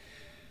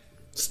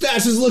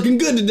 Stash is looking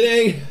good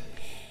today.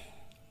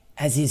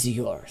 As is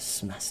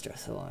yours, Master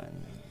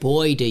Thorn.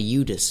 Boy, do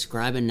you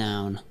describe a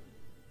noun.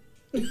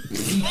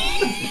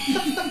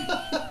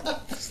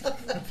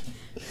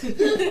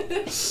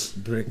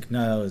 Brick,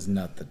 now is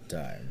not the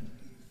time.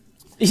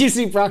 You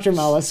see Proctor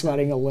Mala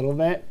sweating a little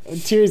bit.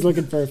 Tyrion's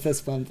looking for a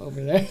fist bump over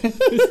there.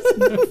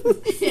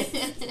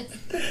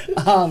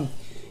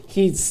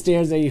 He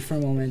stares at you for a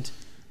moment.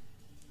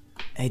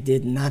 I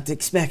did not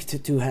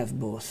expect to have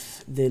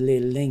both the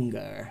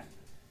Linger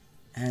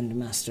and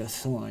Master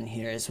Thorn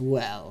here as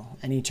well.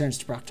 And he turns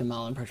to Proctor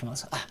Mala, and Proctor Mala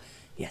says,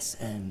 yes,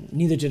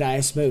 neither did I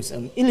suppose.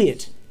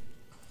 Iliad.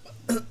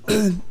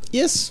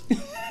 Yes?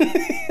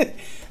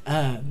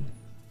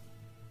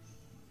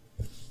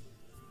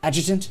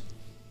 Adjutant,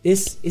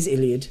 this is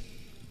Iliad,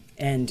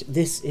 and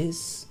this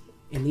is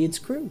Iliad's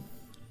crew.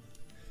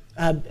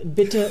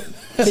 Bitter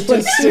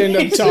Stand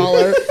up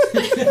taller.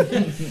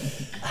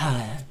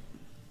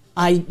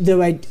 I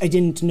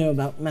didn't know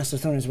about Master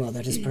Thorn as well.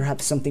 That is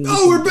perhaps something.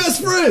 We're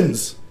best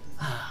friends.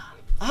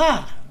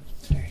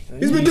 Very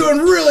good. He's been doing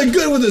really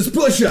good with his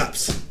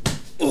push-ups.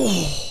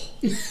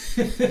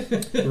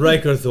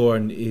 Riker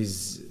Thorn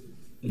is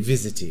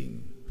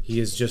visiting. He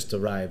has just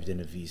arrived in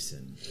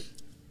Avisen.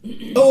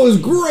 Oh, it was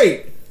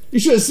great. You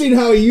should have seen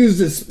how he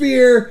used his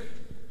spear.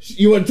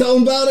 You want to tell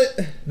him about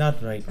it?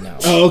 Not right now.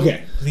 Oh,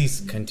 okay.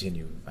 Please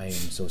continue. I am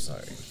so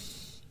sorry.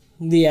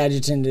 The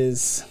Adjutant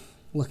is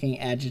looking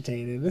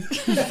agitated.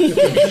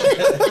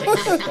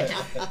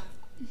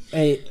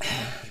 Hey,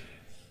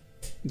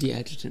 The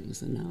Adjutant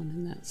was a noun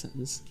in that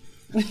sentence.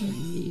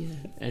 Yeah,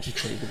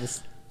 agitated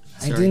was...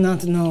 I do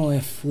not know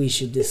if we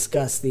should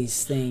discuss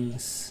these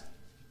things.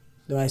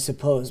 Though I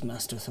suppose,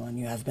 Master Thorn,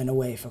 you have been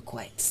away for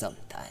quite some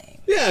time.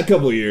 Yeah, a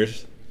couple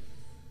years.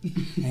 I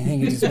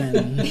think it has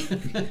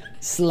been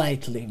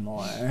slightly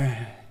more.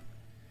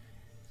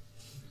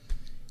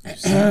 I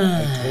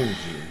told you.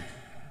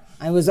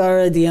 I was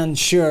already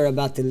unsure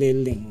about the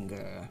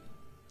Linger.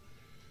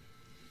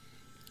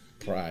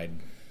 Pride.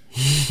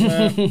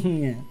 Yeah.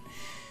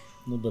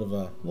 A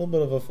little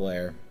bit of a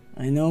flare.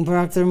 I know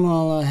Proctor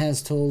Mala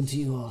has told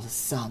you all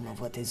some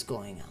of what is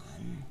going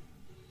on.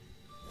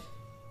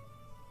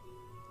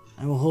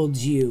 I will hold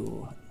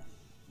you,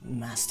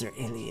 Master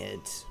Iliad,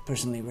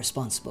 personally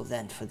responsible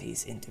then for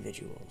these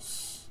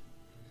individuals.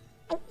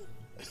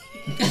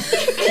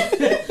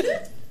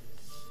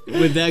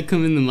 Would that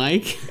come in the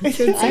mic? I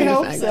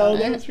hope so.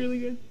 That was really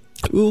good.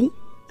 Ooh.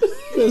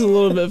 There's a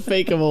little bit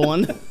fake of a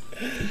one.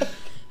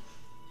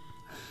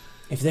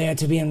 If they are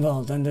to be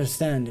involved,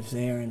 understand if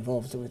they are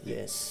involved with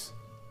this.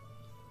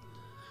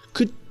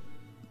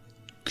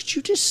 Could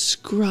you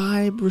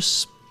describe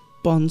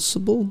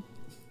responsible?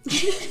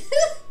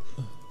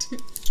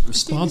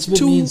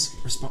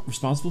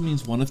 Responsible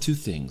means one of two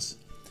things.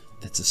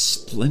 That's a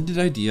splendid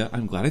idea.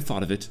 I'm glad I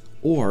thought of it.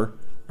 Or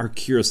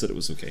Arkira said it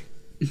was okay.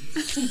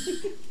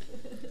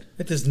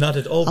 That is not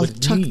at all I'll what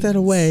it tuck means. that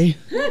away.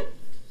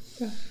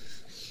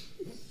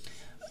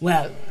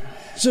 Well,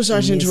 So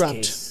sorry to in this interrupt.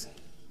 case,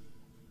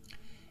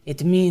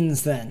 it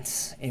means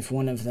that if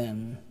one of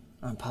them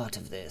are part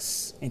of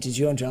this, it is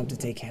your job to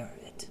take care of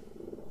it.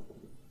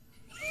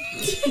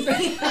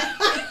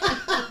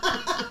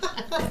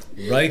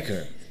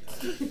 Riker,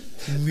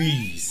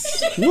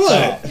 please.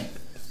 What?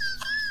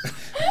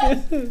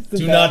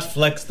 Do not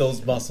flex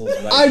those muscles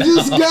right I now.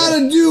 just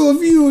gotta do a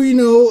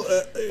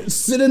few,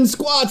 sit-in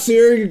squats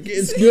here.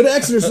 It's good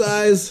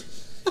exercise.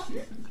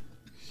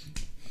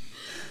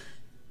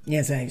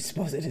 Yes, I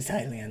suppose it is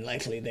highly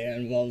unlikely they are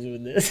involved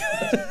with this.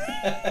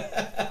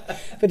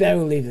 But I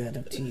will leave that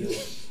up to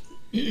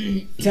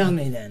you. Tell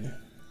me then,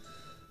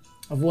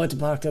 of what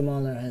Proctor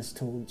Mahler has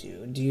told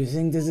you, do you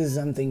think this is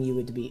something you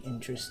would be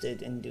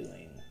interested in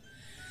doing?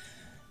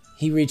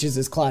 He reaches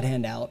his clawed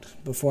hand out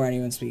before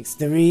anyone speaks.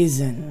 The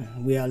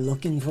reason we are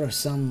looking for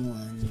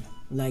someone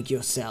like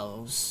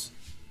yourselves,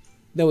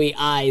 though he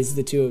eyes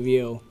the two of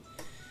you,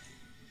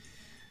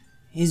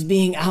 is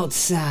being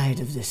outside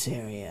of this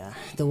area.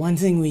 The one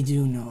thing we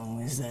do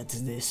know is that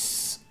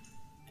this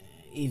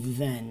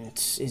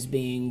event is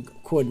being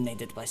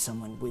coordinated by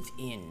someone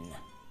within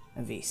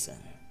Avisen.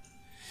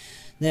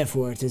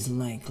 Therefore, it is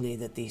likely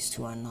that these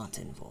two are not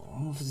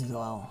involved.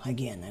 Well,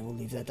 again, I will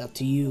leave that up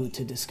to you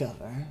to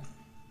discover.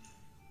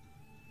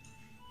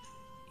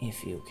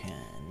 If you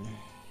can.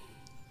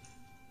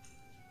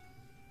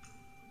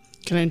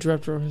 Can I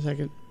interrupt for a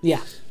second?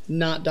 Yeah.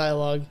 Not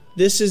dialogue.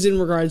 This is in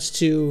regards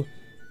to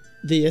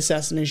the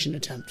assassination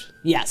attempt.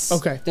 Yes.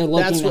 Okay. They're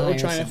looking That's to what we're hire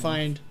trying to someone.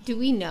 find. Do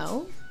we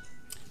know?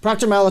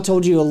 Proctor Mallow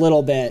told you a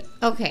little bit.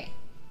 Okay.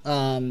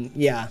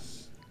 Yeah.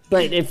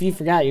 But if you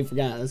forgot, you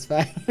forgot. That's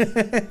fine.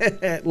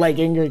 Like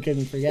Ingrid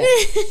couldn't forget.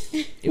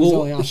 It was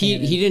only Well, he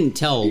didn't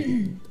tell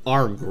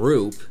our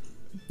group.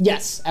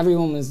 Yes,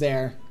 everyone was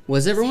there.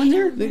 Was everyone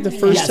there? I think the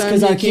first time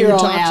because you came to Akira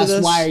talk to asked,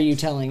 this. "Why are you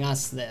telling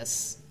us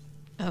this?"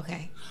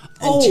 Okay.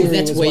 And Oh, Tyrion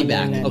that's was way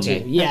wondering back. that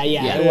Okay. too. Yeah,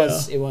 Yeah.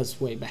 it was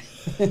way back.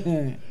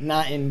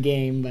 Not in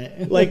game,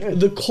 but Like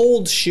the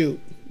cold shoot,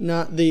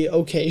 not the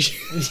okay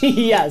shoot.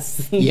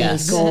 yes,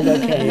 Yes. Cold,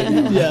 okay.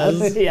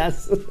 Yes.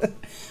 Yes.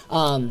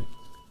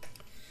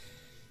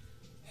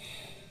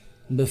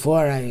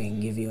 Before I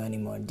give you any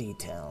more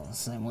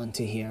details, I want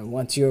to hear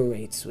what your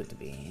rates would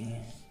be,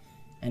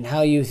 and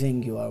how you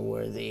think you are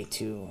worthy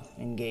to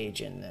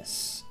engage in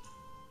this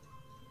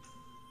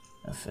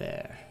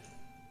affair.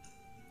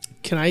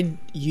 Can I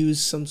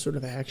use some sort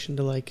of action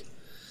to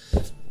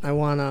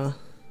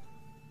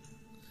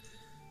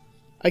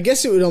I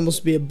guess it would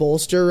almost be a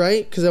bolster,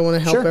 right? Because I want to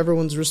help Sure.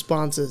 everyone's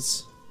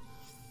responses.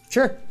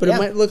 Sure, But it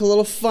might look a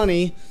little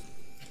funny.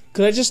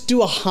 Could I just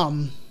do a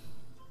hum?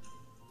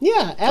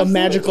 Yeah, absolutely. A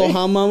magical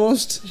hum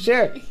almost?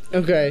 Sure.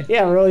 Okay.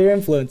 Yeah, roll your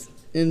influence.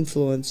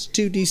 Influence.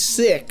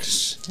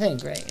 2d6. Hey,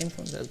 great.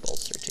 Influence has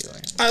bolster too.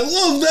 Right? I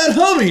love that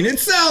humming. It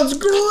sounds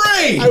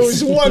great. I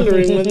was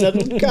wondering when that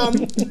would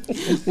come.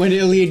 When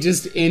Ilya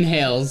just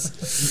inhales.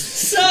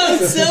 So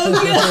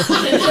good.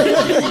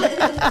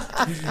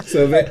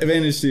 So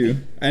advantage 2.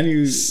 And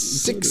you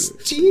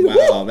 16.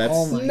 Wow, that's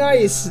Oh my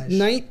Nice. gosh.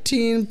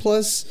 19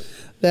 plus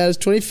that is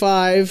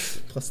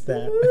 25. Plus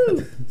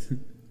that.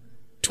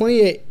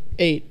 28.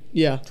 8.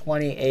 Yeah.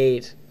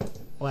 28.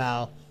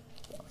 Wow.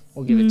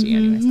 We'll give it to you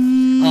anyways.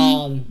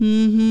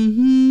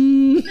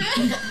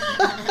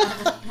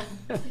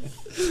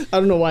 I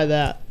don't know why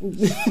that.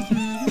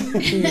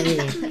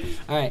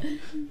 All right.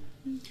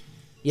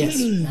 Yes,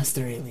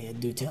 Master Ilya,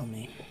 do tell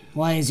me.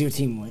 Why is your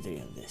team worthy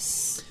of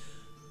this?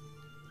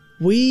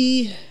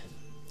 We,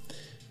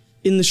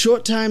 in the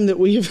short time that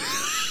we have...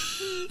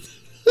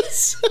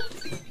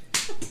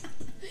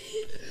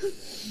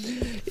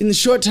 in the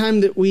short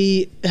time that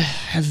we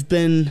have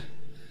been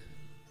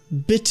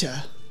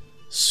bitter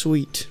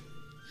sweet,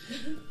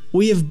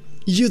 we have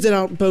used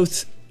out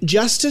both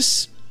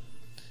justice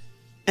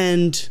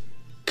and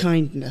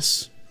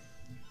kindness.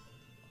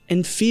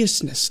 And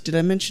fierceness. Did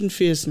I mention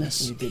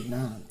fierceness? You did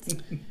not.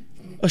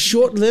 A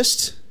short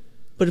list,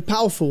 but a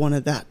powerful one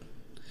at that.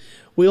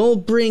 We all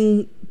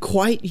bring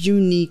quite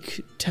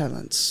unique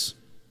talents.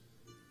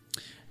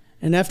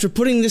 And after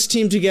putting this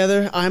team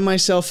together, I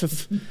myself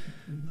have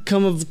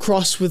come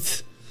across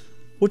with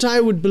what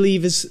I would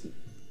believe is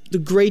the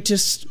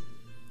greatest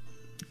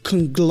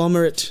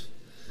conglomerate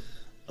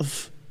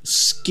of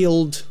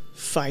skilled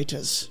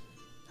fighters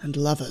and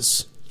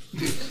lovers.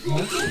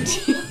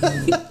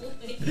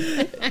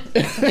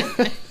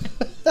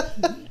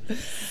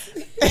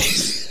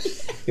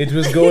 It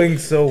was going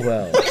so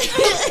well.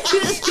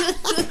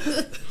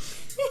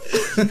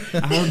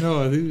 I don't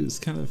know. I think it was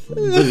kind of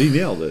funny. But he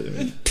nailed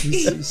it.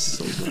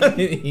 I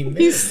mean,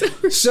 he's so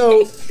good.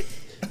 So,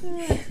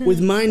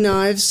 with my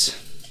knives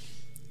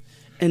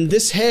and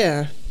this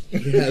hair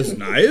He has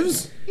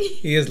knives?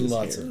 He has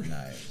lots of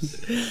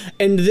knives.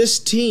 and this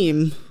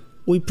team,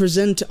 we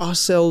present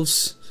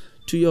ourselves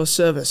to your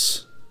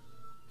service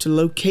to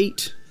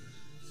locate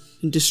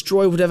and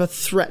destroy whatever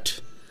threat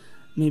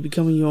may be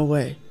coming your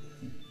way.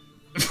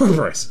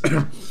 Bryce.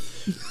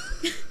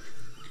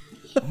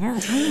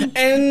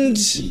 And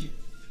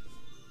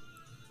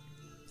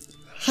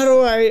how do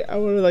I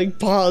want to like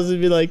pause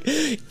and be like,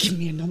 give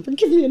me a number,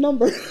 give me a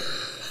number.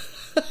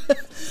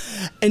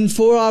 And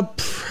for our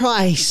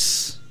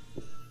price,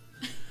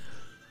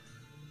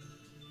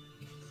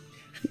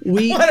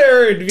 we What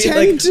her to be tend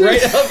like to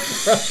right up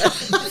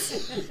front.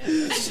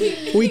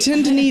 we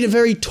tend to need a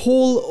very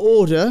tall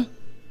order.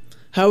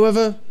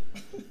 However,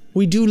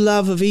 we do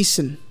love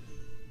Avisen.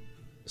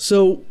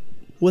 So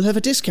we'll have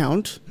a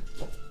discount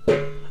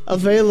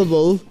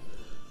available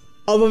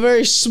of a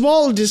very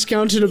small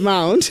discounted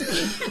amount,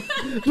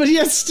 but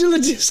yet still a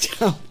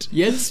discount.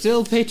 Yet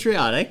still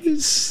patriotic.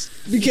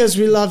 Because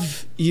we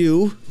love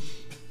you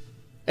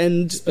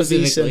and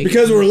Specifically. Avisen.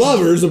 Because we're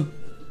lovers.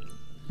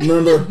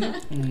 Remember?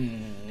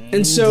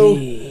 And so,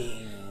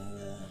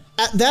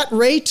 at that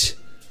rate,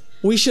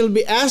 we shall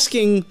be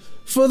asking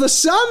for the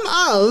sum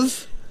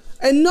of,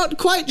 and not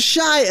quite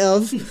shy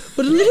of,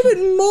 but a little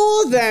bit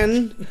more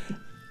than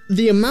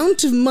the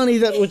amount of money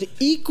that would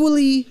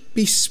equally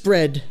be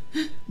spread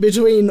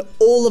between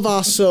all of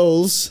our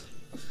souls,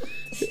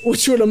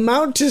 which would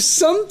amount to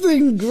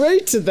something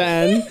greater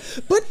than,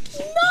 but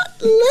not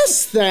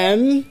less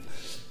than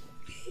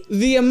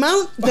the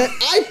amount that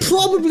I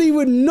probably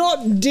would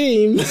not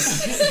deem to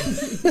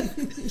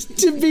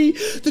be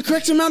the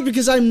correct amount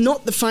because I'm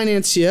not the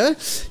financier.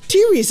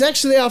 Tiri is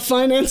actually our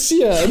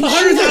financier.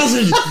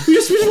 100,000!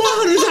 You spent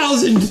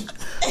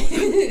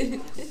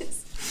 100,000!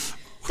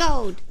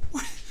 Gold.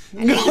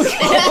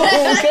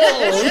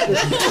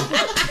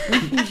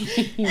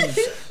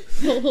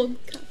 Gold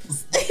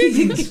cups.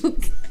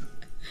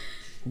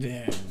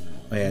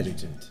 My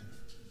adjutant.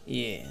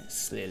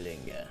 Yes,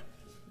 Lilinga.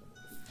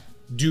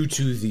 Due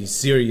to the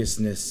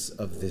seriousness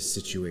of this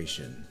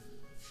situation,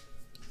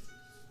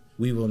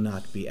 we will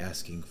not be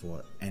asking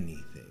for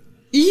anything.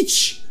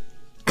 Each!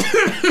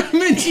 I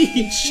meant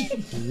each!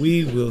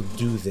 We will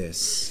do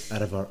this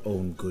out of our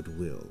own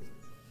goodwill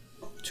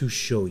to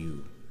show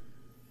you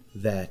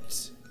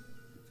that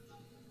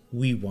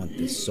we want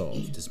this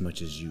solved as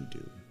much as you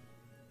do.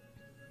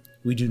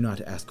 We do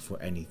not ask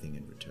for anything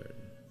in return.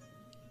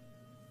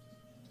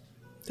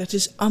 That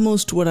is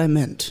almost what I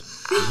meant.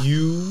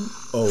 You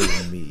owe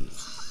me.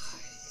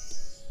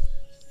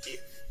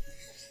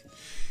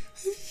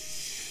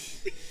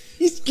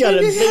 He's got a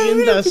big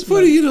investment.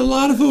 Putting in a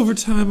lot of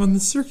overtime on the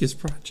circus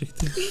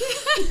project.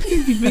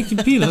 You'd be making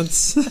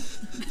peanuts.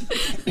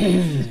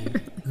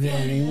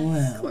 Very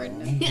well.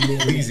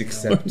 Please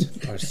accept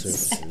our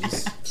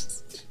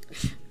services.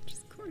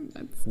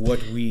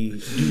 What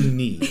we do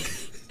need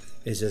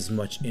is as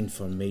much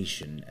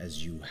information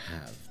as you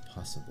have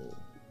possible.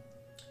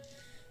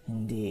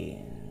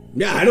 Indeed.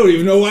 Yeah, I don't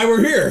even know why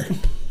we're here.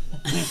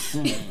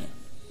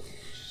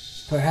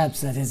 Perhaps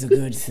that is a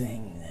good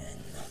thing, then.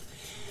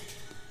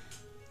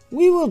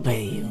 We will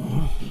pay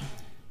you,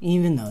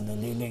 even though the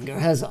Lilinga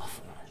has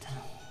offered.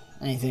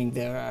 I think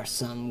there are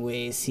some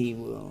ways he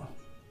will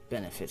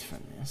benefit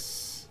from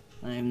this.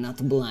 I am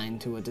not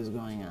blind to what is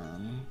going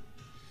on.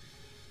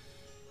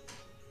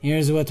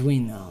 Here's what we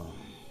know.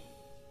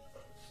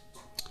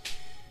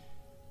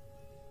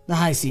 The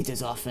High Seat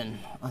is often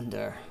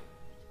under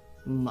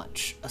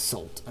much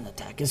assault and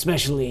attack,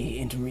 especially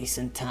in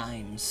recent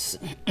times,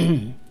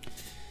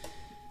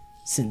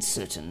 since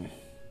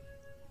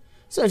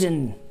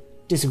certain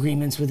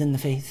disagreements within the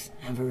faith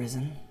have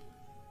arisen,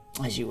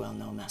 as you well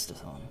know, Master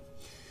Thorn.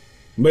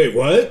 Wait,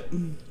 what?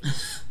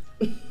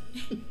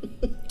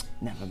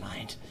 Never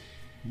mind.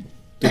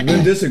 There's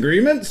been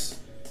disagreements?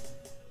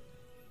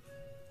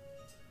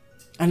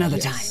 Another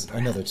time, perhaps.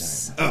 Another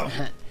time.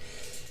 Oh.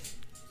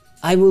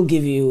 I will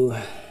give you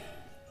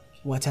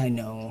what I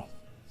know.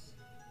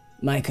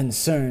 My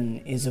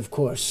concern is, of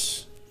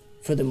course,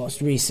 for the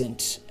most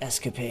recent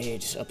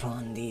escapade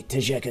upon the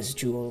Tajeka's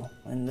jewel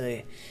and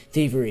the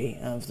thievery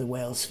of the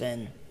whale's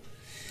fin.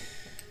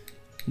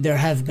 There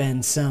have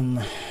been some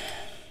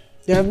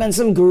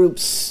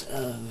groups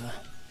of,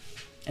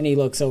 and he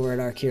looks over at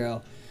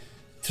Arkiro,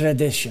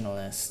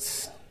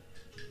 traditionalists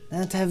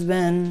that have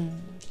been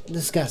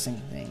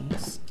discussing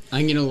things.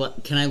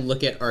 Can I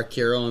look at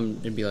Arkiro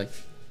and be like,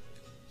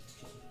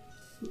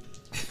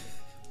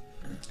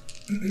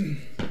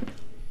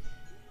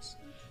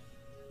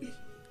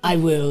 I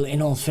will,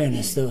 in all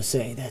fairness, though,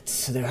 say that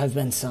there have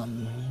been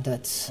some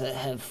that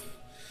have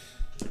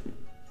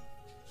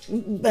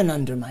been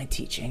under my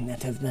teaching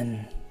that have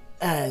been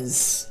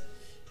as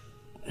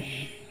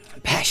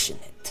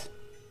passionate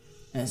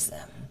as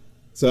them.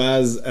 So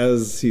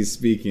as he's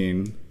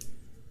speaking,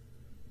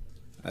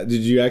 did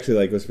you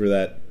actually whisper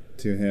that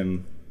to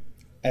him?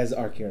 As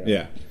Arkiro.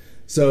 Yeah.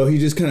 So he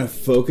just kind of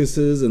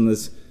focuses, and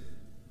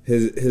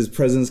his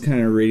presence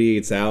kind of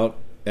radiates out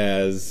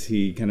as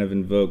he kind of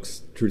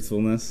invokes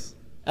truthfulness.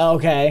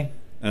 Okay.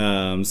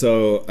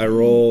 So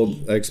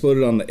I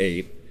exploded on the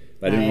 8.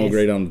 I didn't roll Nice.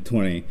 great on the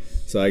 20.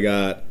 So I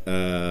got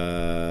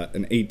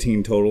an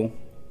 18 total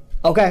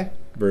Okay.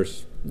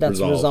 versus That's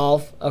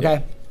resolve.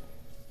 Okay.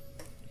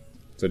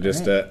 So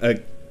just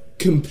a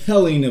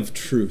compelling of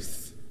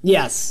truth.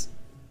 Yes.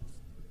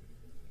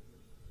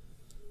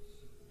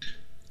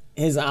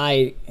 His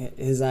eye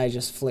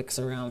just flicks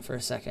around for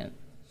a second.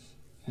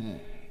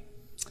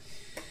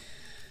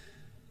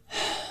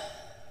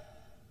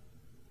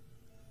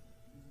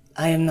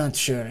 I am not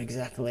sure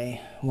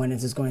exactly when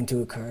it is going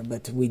to occur,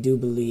 but we do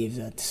believe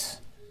that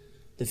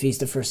the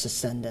Feast of First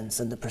Ascendance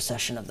and the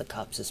Procession of the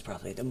Cups is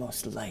probably the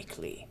most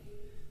likely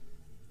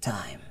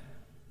time,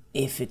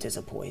 if it is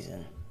a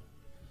poison.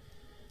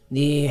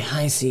 The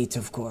High Seat,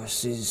 of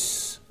course,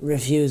 is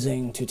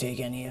refusing to take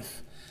any of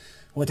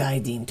what I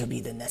deem to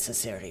be the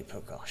necessary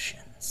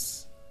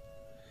precautions.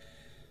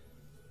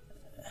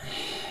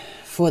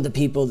 For the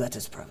people, that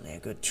is probably a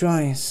good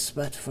choice,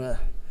 but for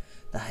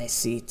the High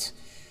Seat,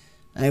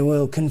 I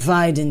will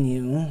confide in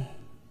you.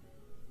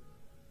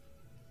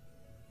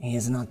 He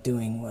is not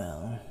doing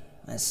well,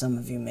 as some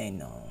of you may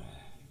know.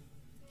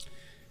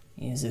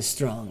 He is a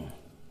strong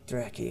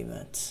Dreki,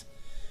 but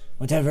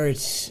whatever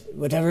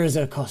is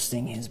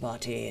costing his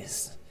body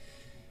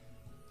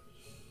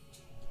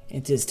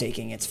it is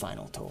taking its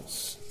final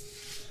tolls.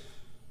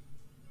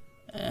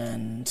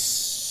 And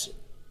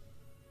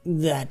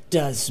that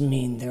does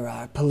mean there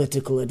are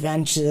political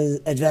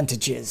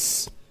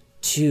advantages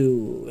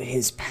to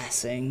his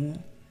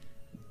passing,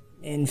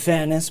 in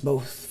fairness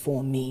both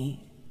for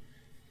me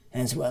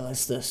as well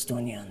as the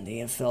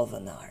Stonyandi of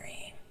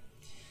Felvanari.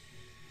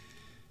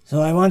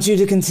 So I want you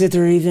to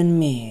consider even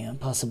me a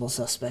possible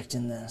suspect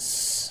in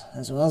this,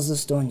 as well as the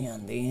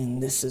Stonyandi,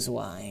 and this is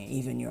why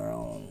even your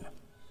own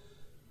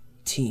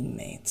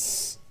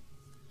teammates.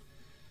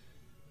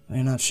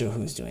 We're not sure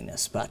who's doing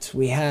this, but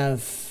we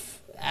have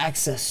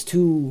access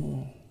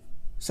to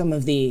some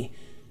of the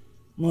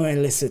more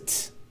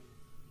illicit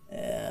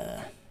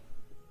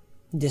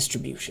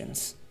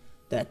distributions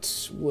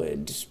that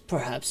would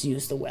perhaps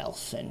use the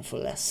wealth and for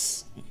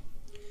less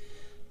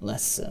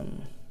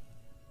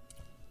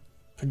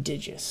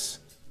prodigious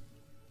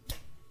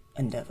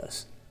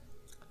endeavors.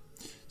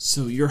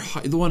 So you're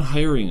the one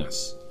hiring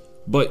us,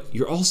 but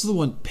you're also the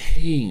one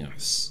paying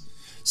us.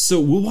 So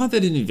we'll want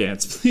that in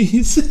advance,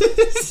 please.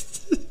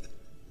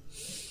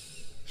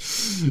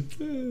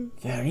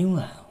 Very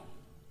well.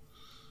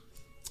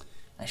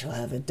 I shall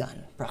have it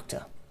done,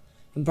 Proctor.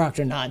 And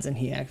Proctor nods and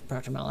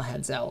Proctor Mala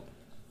heads out.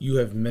 You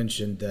have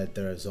mentioned that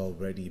there has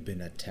already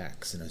been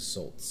attacks and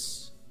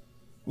assaults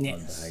on the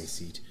High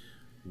Seat.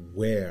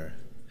 Where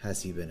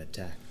has he been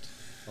attacked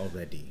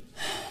already?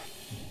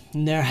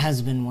 There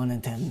has been one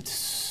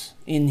attempt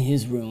in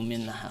his room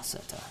in the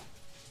Hasata.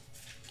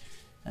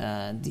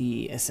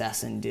 The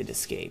assassin did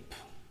escape,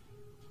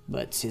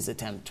 but his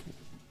attempt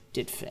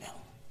did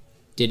fail.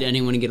 Did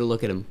anyone get a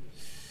look at him?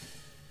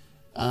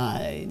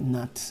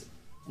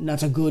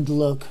 Not a good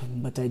look,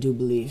 but I do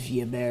believe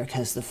Yaberic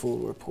has the full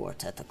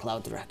report at the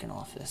Cloud Draken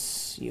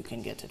office. You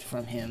can get it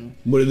from him.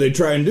 What did they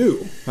try and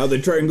do? How'd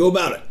they try and go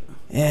about it?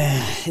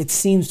 It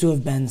seems to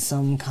have been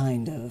some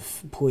kind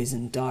of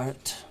poison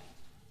dart.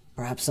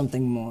 Perhaps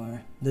something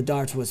more. The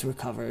dart was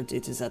recovered.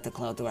 It is at the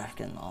Cloud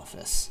Draken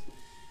office.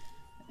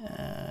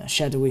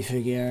 Shadowy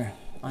figure.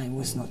 I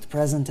was not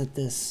present at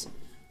this.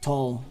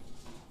 Tall.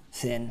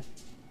 Thin.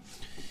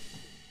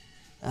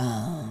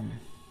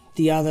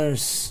 The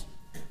others...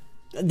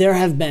 There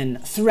have been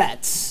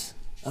threats,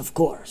 of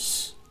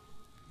course.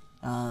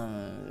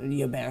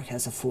 Yaberic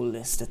has a full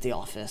list at the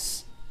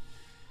office.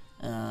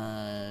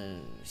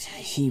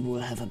 He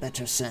will have a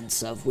better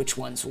sense of which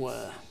ones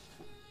were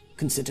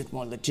considered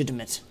more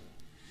legitimate.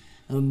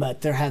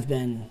 But there have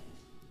been...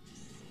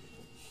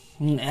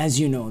 As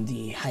you know,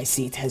 the High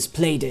Seat has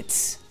played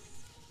it,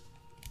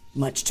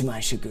 much to my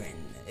chagrin,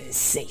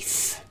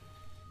 safe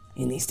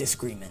in these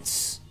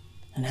disagreements,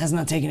 and has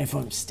not taken a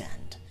firm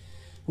stand.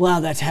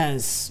 While that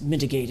has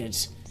mitigated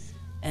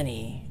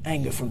any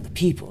anger from the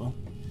people,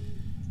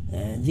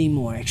 the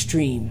more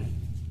extreme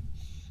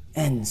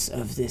ends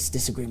of this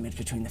disagreement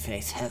between the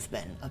faiths have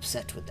been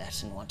upset with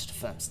that and wanted a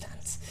firm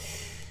stance,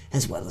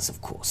 as well as,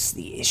 of course,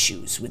 the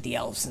issues with the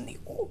elves and the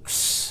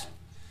orcs.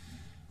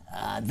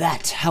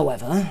 That,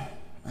 however,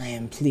 I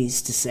am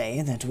pleased to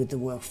say that with the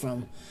work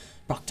from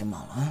Proctor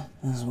Mala,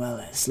 as well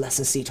as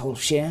Lesser Seat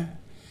Holshire,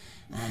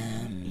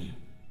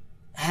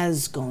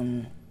 has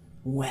gone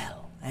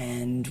well,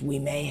 and we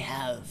may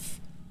have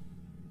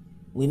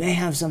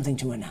something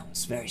to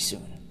announce very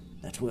soon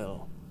that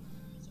will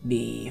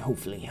be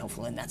hopefully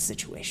helpful in that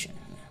situation.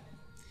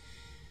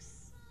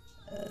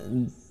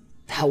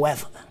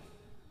 However,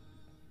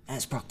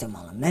 as Proctor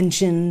Mala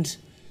mentioned,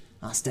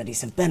 our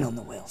studies have been on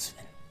the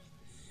Whalesfin,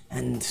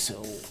 and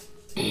so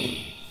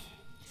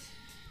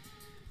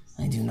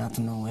I do not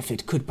know if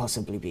it could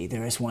possibly be.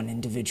 There is one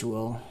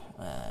individual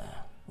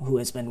who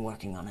has been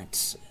working on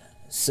it,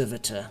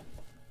 Servitor.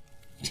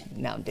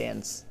 Now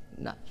Dan's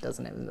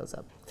doesn't have those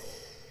up.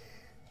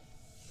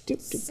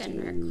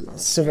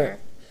 Servitor.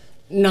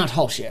 Not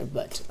Holshire,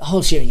 but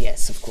Holshire,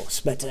 yes, of course,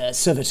 but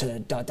Servitor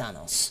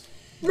Dardanos.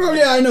 Oh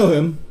yeah, I know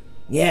him.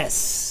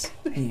 Yes.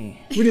 We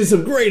did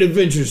some great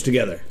adventures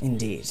together.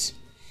 Indeed.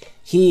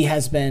 He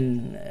has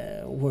been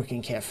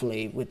working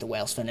carefully with the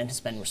Whalesfin and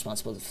has been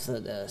responsible for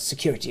the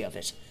security of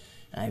it.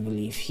 I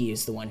believe he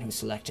is the one who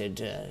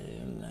selected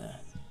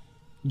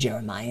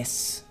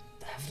Jeremias,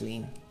 the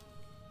Halfling,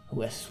 who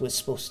was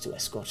supposed to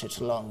escort it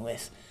along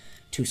with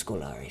 2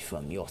 Scolari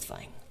from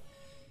Yorthvine.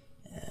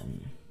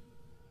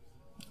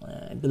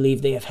 I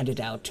believe they have headed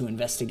out to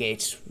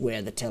investigate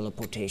where the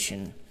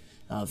teleportation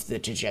of the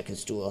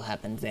Jejeka's duel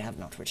happened. They have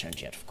not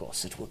returned yet, of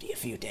course. It will be a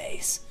few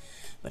days,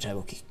 but I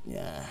will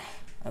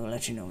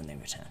let you know when they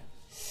return.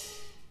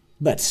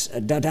 But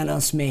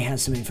Dardanos may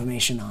have some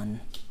information on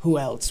who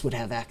else would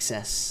have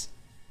access.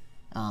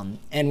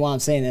 And while I'm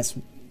saying this,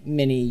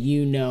 Minnie,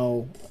 you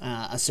know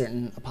a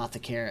certain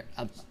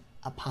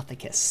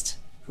apothecist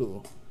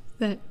who...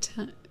 That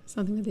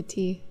something with a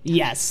T.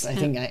 Yes, I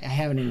think I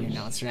have it in your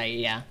notes, right?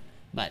 Yeah,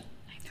 but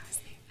I know his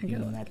name. You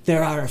know that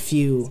there are a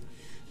few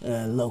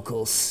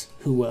locals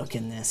who work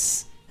in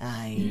this.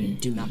 I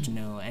do not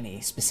know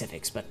any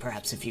specifics, but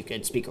perhaps if you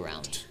could speak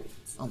around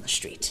on the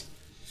street.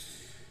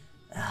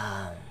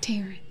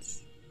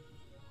 Terrence.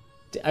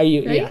 Are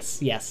you? Right?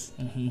 Yes.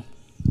 Mm-hmm.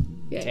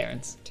 Yeah,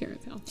 Terrence.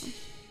 Terrence Halfon.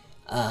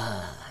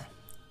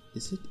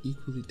 Is it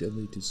equally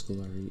deadly to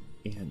Scolari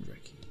and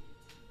Reki?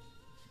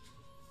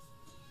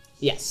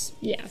 Yes.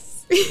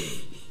 Yes.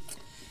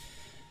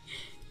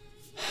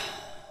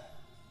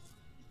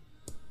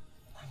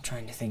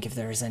 trying to think if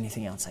there is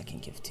anything else I can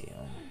give to you.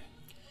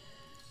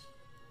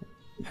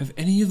 Have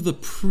any of the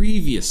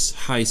previous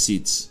high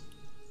seats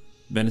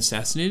been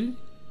assassinated?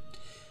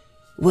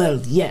 Well,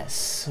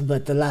 yes,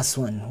 but the last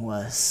one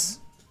was...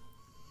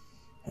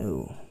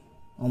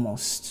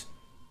 almost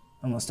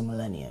a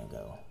millennia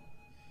ago.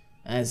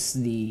 As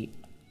the...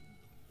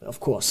 Of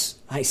course,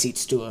 High Seat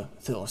Steward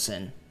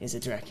Thorsen is a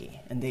Dreki,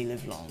 and they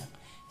live long.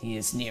 He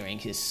is nearing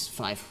his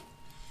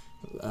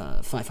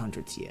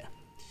 500th year.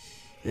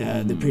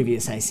 The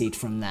previous High Seat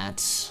from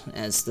that,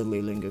 as the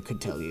Leilinger could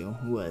tell you,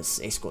 was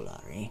a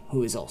Scolari,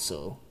 who is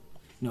also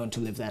known to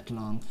live that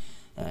long.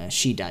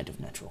 She died of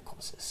natural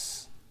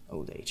causes,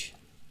 old age.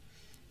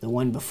 The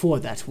one before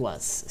that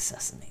was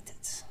assassinated.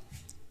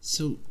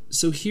 So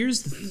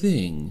here's the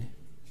thing.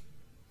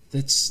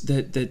 That's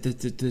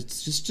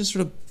just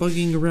sort of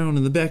bugging around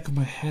in the back of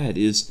my head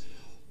is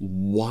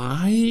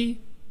why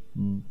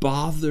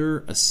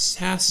bother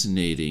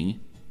assassinating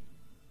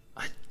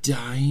a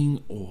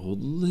dying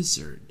old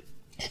lizard?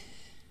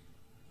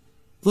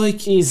 Like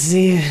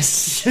Jesus,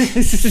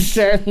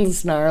 certain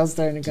snarls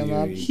starting to come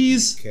up.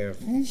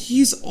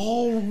 He's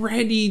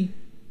already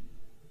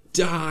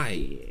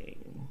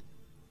dying.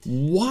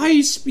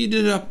 Why speed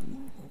it up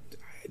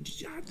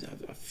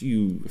a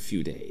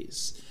few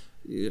days?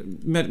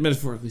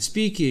 Metaphorically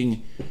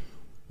speaking,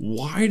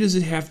 why does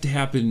it have to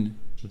happen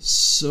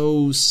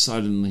so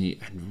suddenly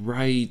and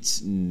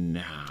right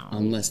now?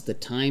 Unless the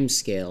time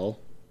scale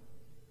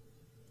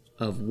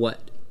of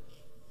what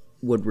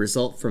would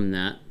result from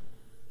that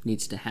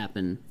needs to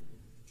happen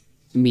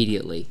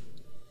immediately.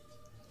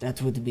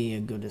 That would be a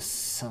good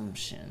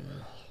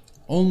assumption.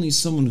 Only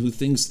someone who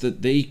thinks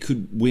that they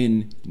could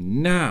win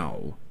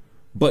now,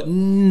 but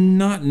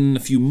not in a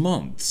few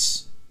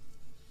months,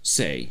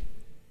 say,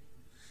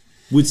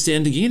 would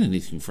stand to gain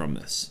anything from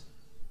this.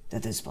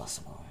 That is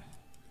possible.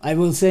 I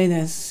will say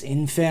this,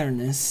 in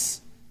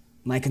fairness,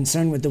 my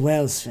concern with the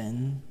whale's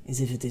fin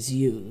is if it is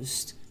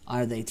used,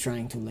 are they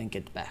trying to link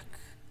it back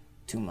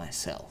to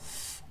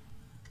myself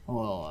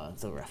or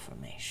the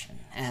Reformation,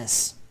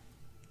 as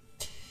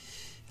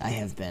I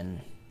have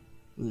been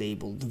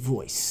labeled the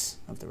voice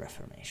of the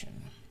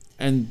Reformation.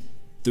 And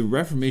the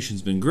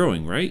Reformation's been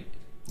growing, right?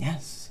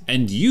 Yes.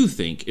 And you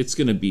think it's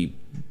going to be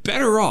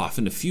better off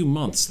in a few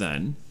months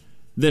then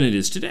than it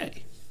is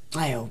today?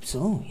 I hope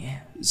so, yeah.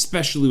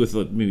 Especially with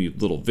maybe a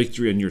little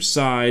victory on your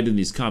side in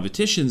these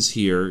competitions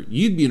here,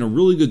 you'd be in a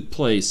really good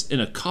place in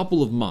a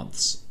couple of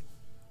months.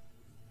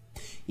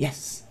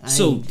 Yes, I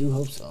do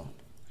hope so.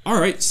 All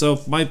right,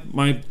 so my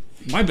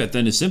bet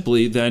then is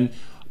simply then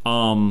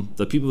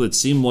the people that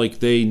seem like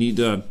they need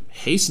to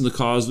hasten the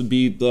cause would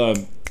be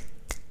the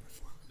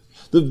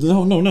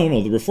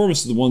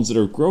reformists are the ones that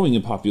are growing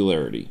in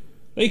popularity.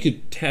 They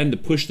could tend to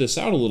push this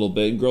out a little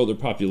bit and grow their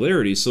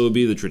popularity, so it would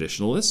be the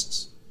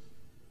traditionalists.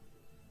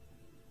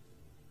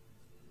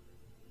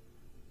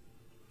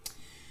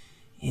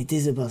 It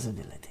is a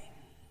possibility.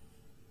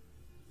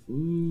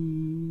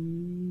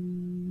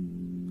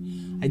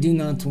 I do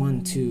not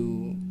want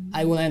to...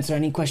 I will answer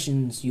any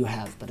questions you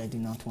have, but I do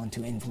not want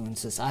to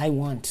influence this. I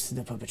want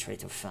the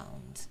perpetrator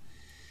found.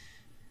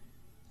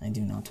 I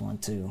do not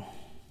want to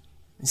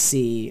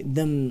see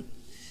the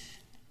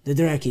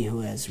Dreki who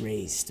has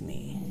raised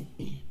me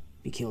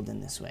be killed in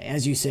this way.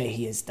 As you say,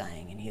 he is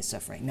dying and he is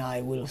suffering. Now,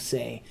 I will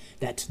say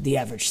that the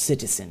average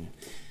citizen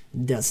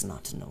does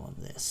not know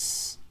of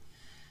this,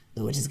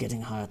 though it is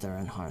getting harder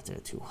and harder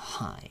to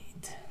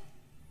hide.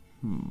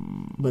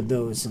 But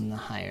those in the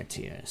higher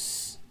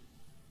tiers,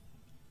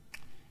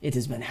 it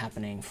has been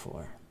happening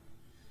for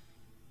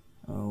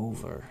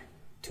over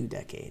 2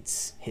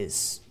 decades,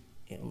 his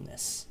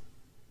illness.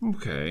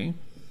 Okay.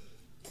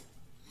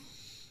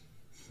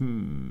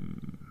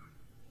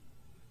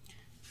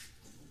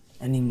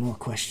 Any more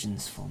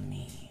questions for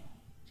me?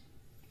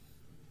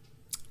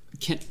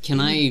 Can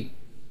I...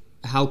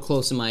 How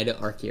close am I to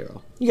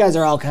Arkiro? You guys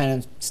are all kind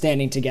of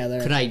standing together.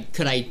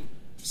 Could I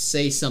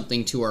say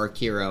something to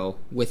Arkiro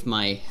with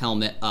my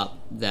helmet up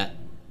that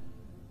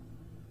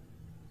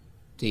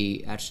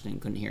the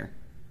adjutant couldn't hear?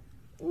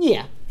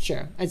 Yeah,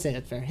 sure. I'd say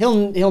that's fair.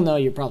 He'll know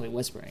you're probably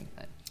whispering.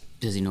 But.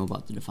 Does he know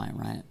about the Defiant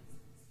Riot?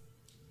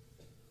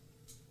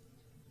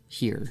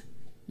 Here,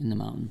 in the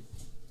mountain.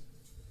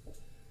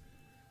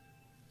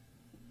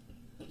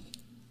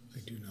 I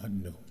do not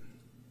know.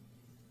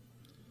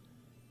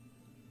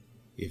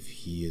 If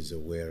he is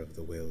aware of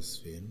the whale's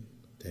fin,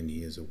 then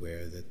he is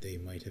aware that they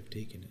might have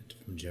taken it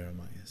from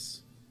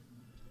Jeremias.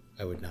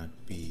 I would not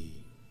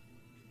be...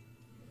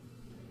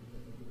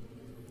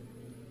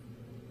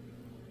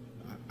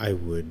 I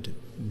would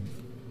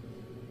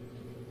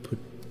put...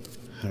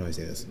 How do I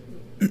say this?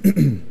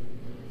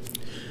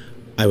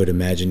 I would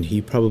imagine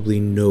he probably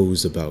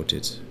knows about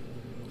it,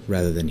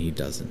 rather than he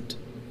doesn't.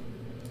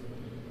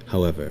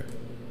 However,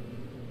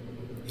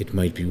 it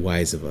might be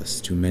wise of us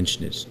to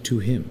mention it to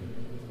him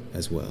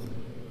as well.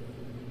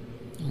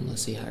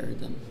 Unless he hired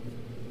them.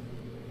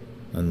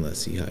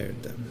 Unless he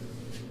hired them.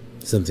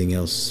 Something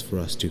else for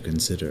us to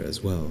consider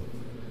as well.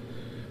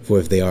 For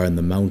if they are in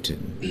the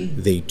mountain,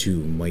 they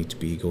too might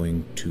be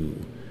going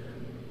to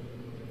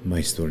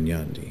Maestro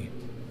Nyandi.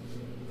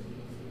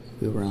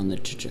 We were on the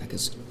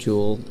Chichaka's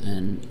Jewel,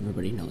 and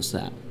everybody knows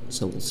that,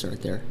 so we'll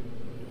start there.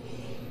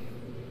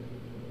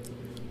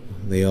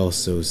 They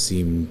also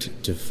seemed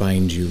to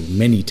find you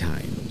many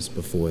times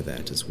before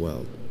that as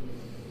well.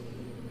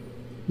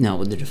 Not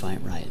with the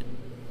Defiant Riot.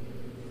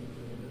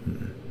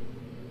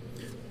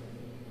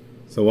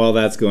 So while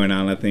that's going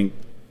on, I think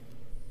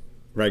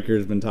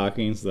Riker's been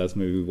talking, so that's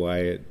maybe why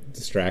it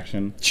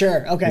distraction.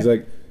 Sure, okay. He's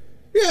like,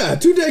 yeah,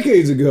 2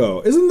 decades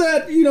ago. Isn't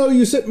that,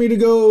 you sent me to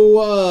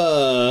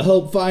go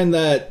help find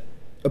that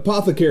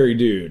apothecary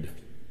dude,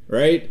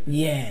 right?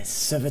 Yes,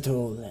 Servitor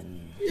Olin.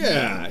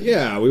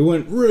 Yeah, we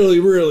went really,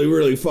 really,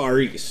 really far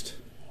east.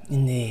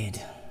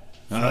 Indeed.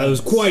 It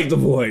was quite the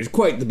voyage,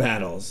 quite the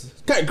battles.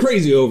 It's kind of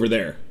crazy over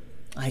there.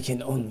 I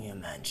can only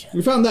imagine.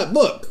 We found that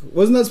book.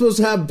 Wasn't that supposed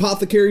to have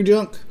apothecary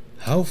junk?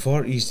 How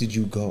far east did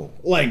you go?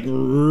 Like,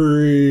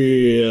 really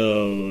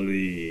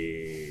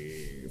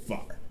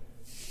far.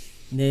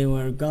 They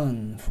were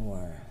gone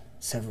for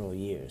several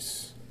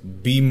years.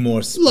 Be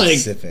more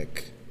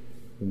specific.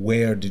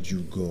 Where did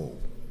you go?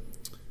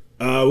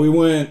 We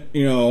went,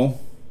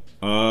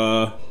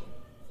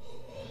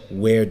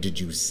 Where did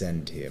you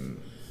send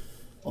him?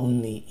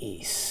 Only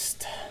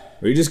east.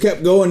 We just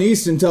kept going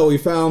east until we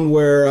found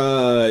where,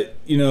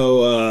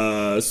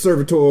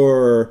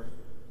 Servitor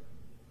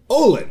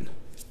Olin.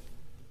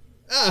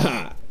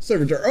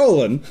 Servitor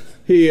Olin.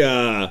 He,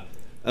 went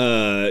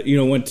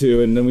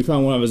to, and then we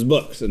found one of his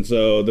books, and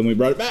so then we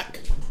brought it back.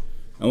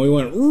 And we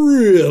went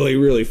really,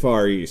 really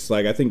far east.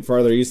 Like, I think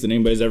farther east than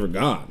anybody's ever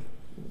gone.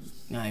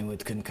 I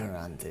would concur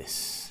on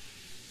this.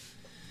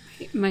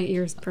 My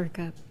ears perk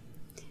up.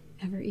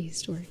 Ever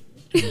eastward.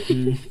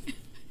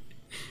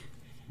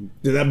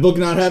 Did that book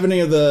not have any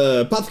of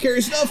the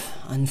apothecary stuff?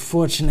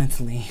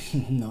 Unfortunately,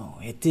 no.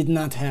 It did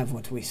not have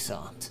what we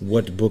sought.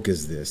 What book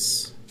is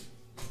this?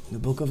 The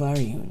Book of Our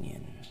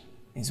Union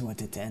is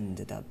what it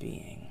ended up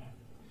being.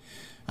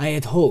 I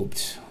had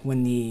hoped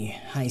when the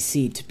High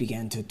Seat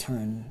began to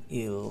turn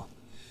ill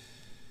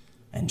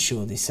and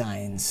show the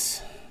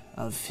signs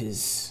of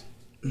his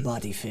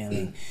body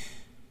failing,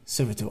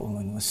 Servitor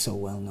Olin was so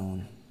well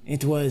known.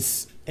 It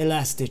was a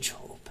last-ditch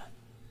hope.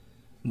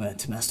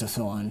 But Master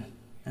Thorn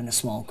and a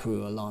small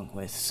crew along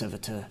with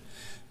Servitor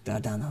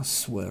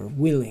Dardanos were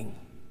willing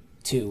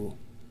to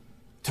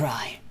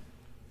try.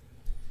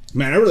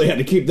 Man, I really had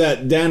to keep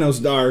that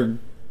Danos Dar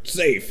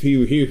safe.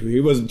 He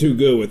wasn't too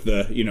good with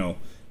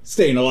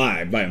staying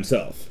alive by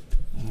himself.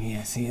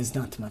 Yes, he is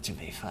not much of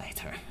a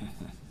fighter.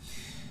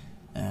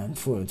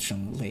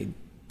 Unfortunately,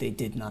 they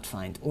did not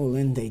find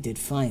Olin. They did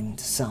find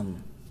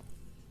some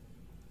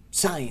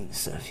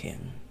signs of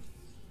him.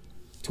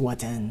 To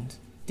what end?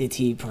 Did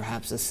he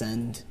perhaps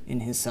ascend in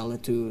his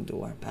solitude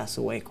or pass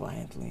away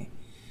quietly?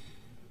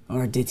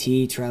 Or did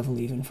he travel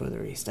even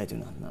further east? I do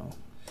not know.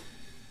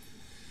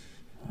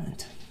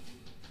 But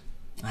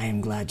I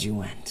am glad you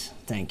went.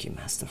 Thank you,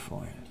 Master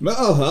Thorn.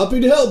 Well, happy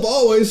to help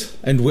always.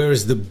 And where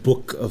is the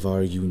Book of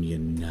Our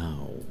Union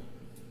now?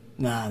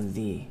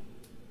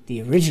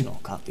 The original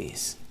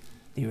copies,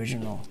 the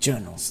original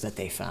journals that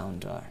they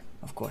found are,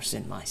 of course,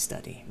 in my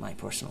study, my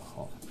personal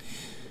home.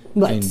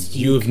 But and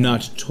you have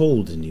not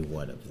told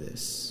anyone of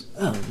this?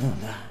 Oh, no,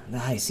 the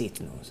High Seat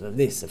knows of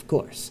this, of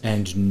course.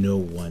 And no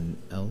one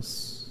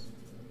else?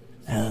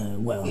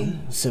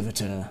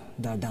 Servitor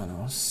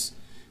Dardanos,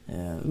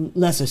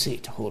 Lesser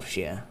Seat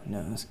Horshia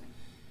knows.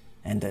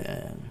 And,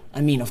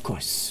 of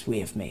course, we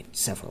have made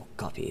several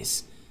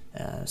copies.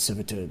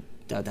 Servitor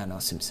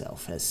Dardanos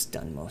himself has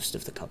done most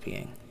of the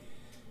copying.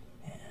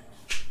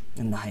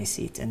 In the High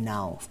Seat, and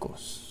now, of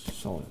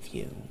course, all of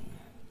you.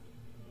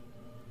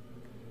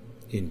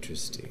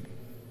 Interesting.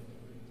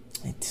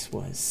 It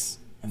was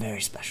a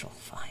very special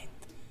find.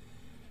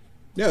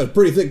 Yeah, it was a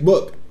pretty thick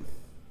book.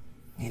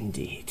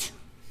 Indeed,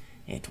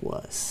 it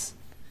was.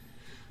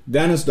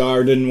 Danos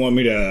Dar didn't want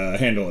me to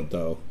handle it,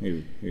 though. I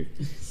don't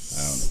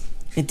know.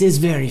 It is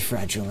very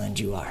fragile, and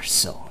you are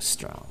so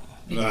strong.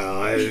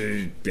 Well,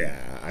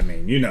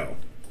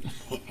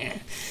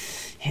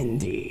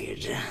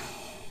 Indeed.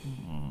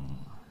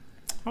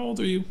 How old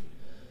are you?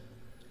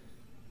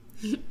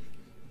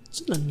 It's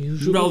an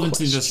unusual Relevant to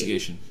the question.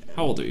 investigation.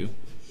 How old are you?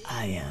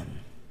 I am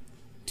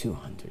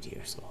 200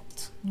 years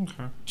old.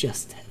 Okay.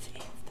 Just heavy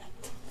of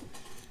that.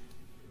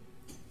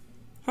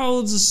 How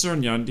old is Sir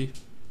Nyandi?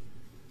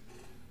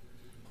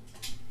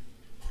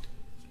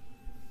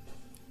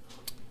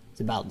 It's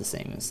about the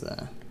same as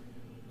the I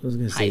was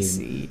going to High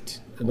say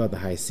Seat. about the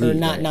High Seat. Or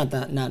not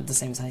right? not the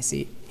same as High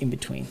Seat. In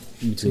between.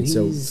 In between,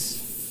 So so he's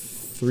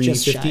 350?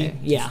 just shy.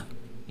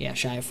 Yeah,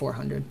 shy of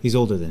 400. He's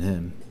older than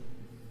him.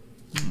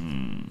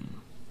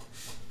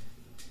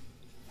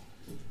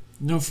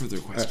 No further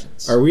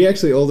questions. Are we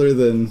actually older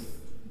than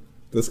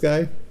this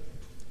guy?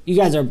 You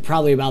guys are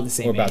probably about the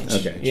same We're about age. the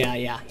same age.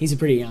 Yeah. He's a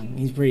pretty young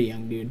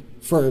dude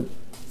for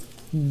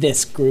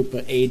this group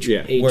of age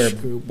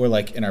group. We're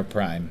like in our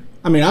prime.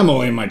 I mean, I'm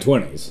only in my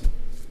 20s.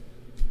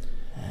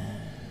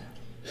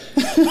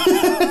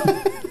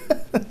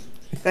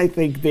 I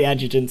think the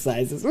adjutant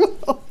size is.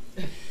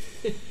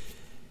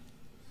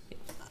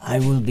 I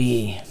will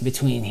be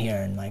between here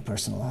and my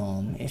personal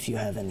home if you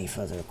have any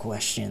further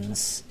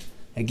questions.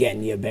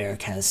 Again,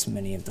 Yaberk has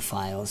many of the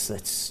files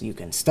that you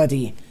can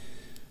study.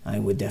 I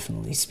would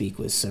definitely speak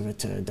with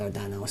Servitor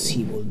Dardanos.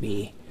 He will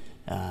be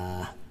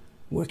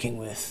working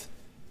with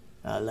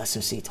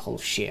Lesser Seat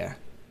Holshire,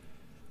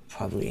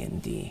 probably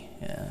in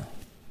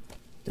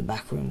the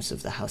back rooms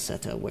of the house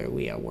where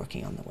we are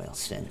working on the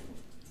whale's fin.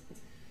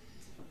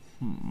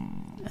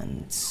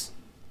 And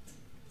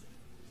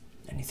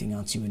anything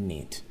else you would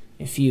need.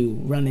 If you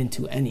run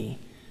into any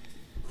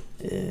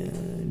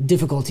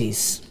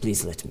difficulties,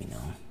 please let me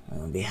know.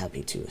 I'll be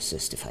happy to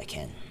assist if I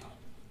can.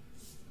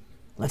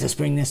 Let us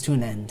bring this to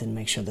an end and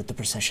make sure that the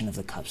procession of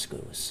the cups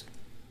goes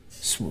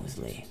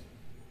smoothly.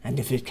 And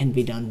if it can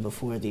be done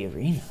before the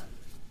arena,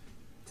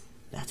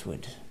 that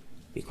would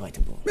be quite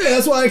a boon. Yeah,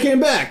 that's why I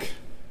came back.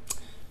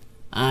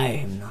 I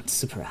am not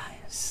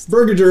surprised.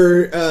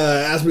 Bergager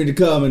asked me to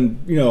come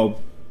and,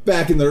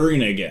 back in the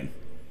arena again.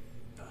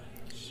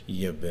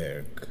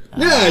 Yaberg.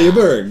 Yeah,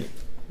 Yaberg.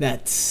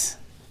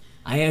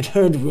 I had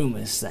heard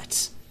rumors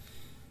that...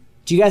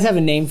 Do you guys have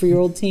a name for your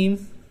old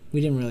team? We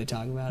didn't really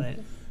talk about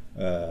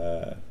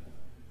it.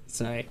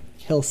 Sorry,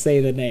 he'll say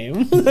the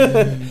name.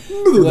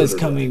 Was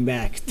coming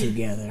back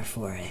together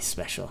for a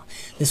special.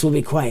 This will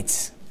be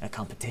quite a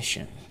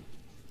competition.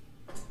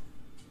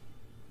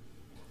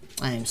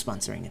 I am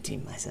sponsoring a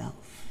team myself.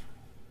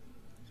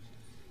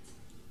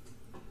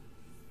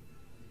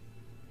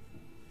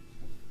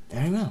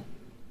 Very well.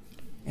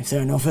 If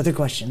there are no further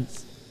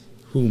questions.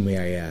 Who, may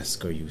I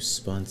ask, are you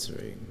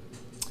sponsoring?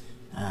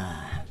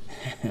 A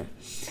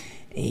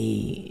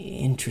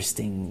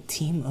interesting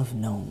team of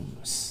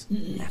gnomes,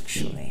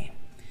 actually.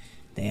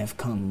 They have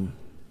come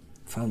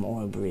from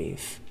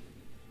Orbrief.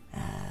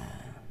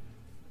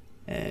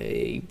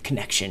 A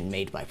connection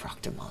made by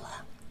Proctor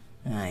Mulla.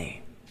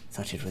 I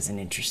thought it was an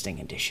interesting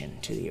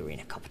addition to the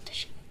arena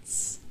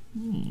competitions.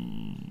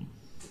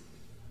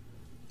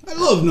 I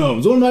love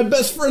gnomes. One of my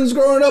best friends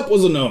growing up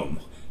was a gnome.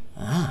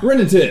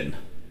 Renatin.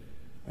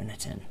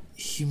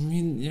 You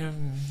mean... Yeah.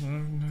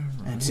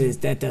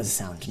 That does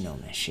sound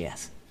gnomish,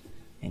 yes.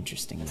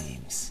 Interesting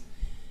names.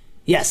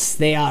 Yes,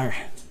 they are.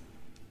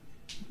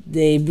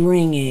 They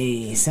bring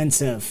a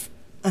sense of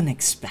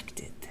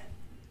unexpected.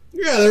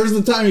 Yeah, there was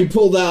the time he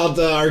pulled out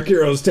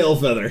Arkiro's tail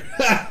feather.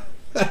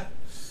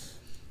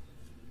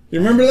 You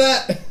remember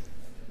that?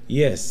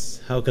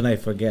 Yes, how can I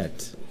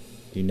forget?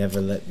 You never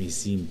let me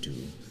seem to.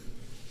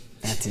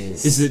 That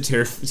is... Is the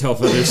tail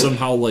feather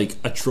somehow like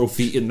a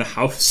trophy in the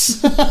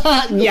house?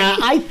 Yeah,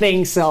 I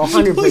think so,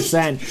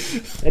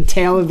 100%. The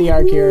tail of the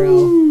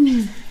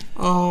Arkiro.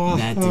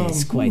 That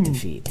is quite a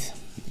feat.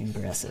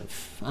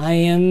 Impressive. I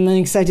am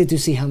excited to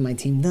see how my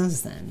team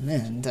does then.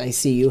 And I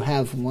see you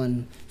have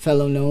one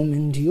fellow gnome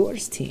in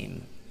yours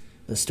team,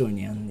 the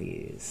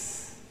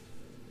Storniandis.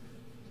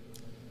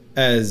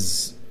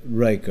 As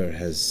Riker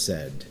has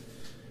said,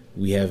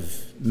 we have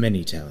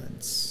many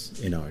talents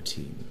in our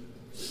team.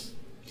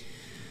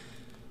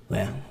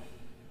 Well,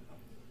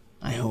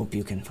 I hope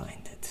you can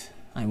find it.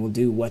 I will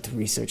do what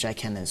research I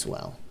can as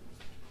well.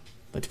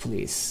 But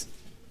please,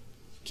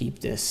 keep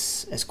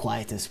this as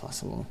quiet as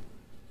possible.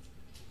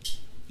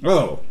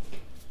 Oh.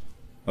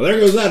 Well,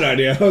 there goes that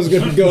idea. I was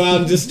going to go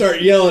out and just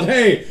start yelling,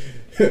 hey,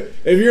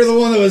 if you're the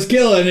one that was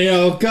killing,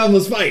 come,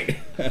 let's fight.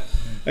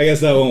 I guess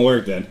that won't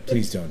work then.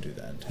 Please don't do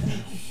that.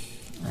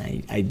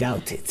 I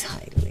doubt it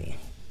highly.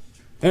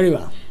 Very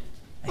well.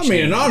 I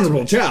mean, an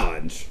honorable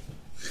challenge.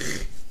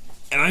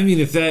 And I mean,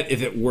 if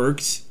it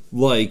worked,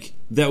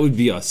 that would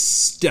be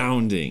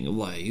astounding.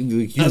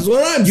 That's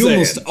what I'm saying. You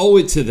almost owe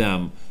it to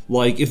them.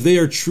 If they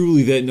are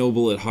truly that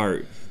noble at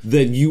heart,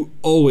 then you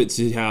owe it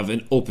to have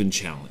an open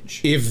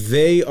challenge. If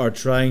they are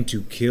trying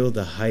to kill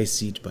the High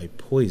Seat by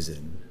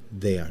poison,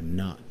 they are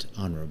not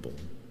honorable.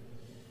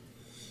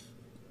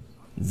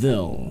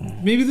 Though...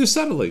 Maybe they're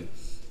settling.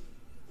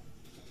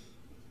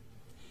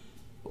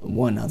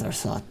 One other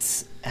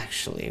thought,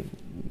 actually,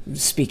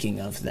 speaking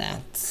of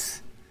that,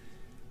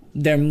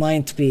 there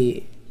might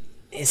be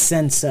a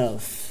sense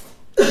of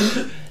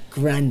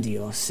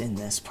grandiose in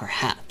this,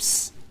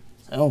 perhaps.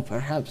 Oh,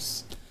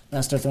 perhaps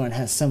Master Thorn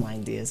has some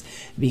ideas,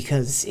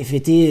 because if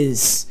it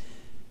is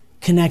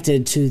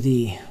connected to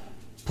the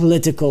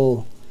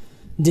political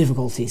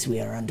difficulties we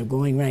are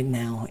undergoing right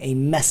now, a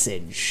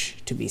message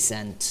to be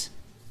sent,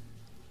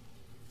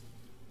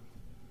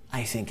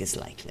 I think is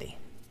likely.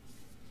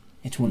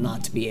 It will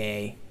not be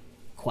a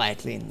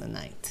quietly in the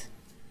night.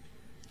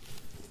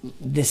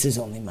 This is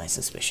only my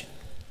suspicion.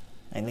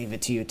 I leave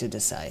it to you to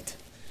decide.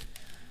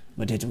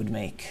 But it would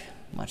make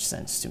much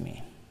sense to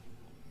me.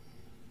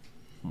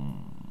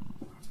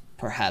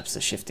 Perhaps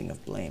a shifting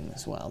of blame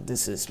as well.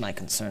 This is my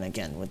concern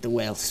again with the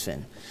whale's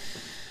fin.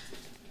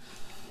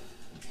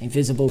 A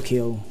visible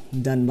kill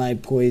done by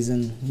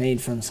poison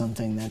made from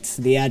something that's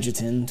the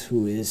adjutant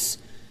who is...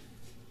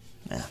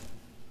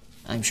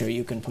 I'm sure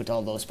you can put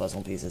all those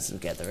puzzle pieces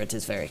together. It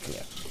is very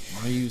clear.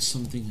 Why use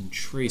something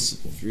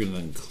untraceable if you're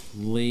going to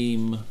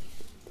claim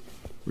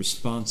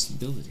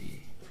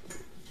responsibility?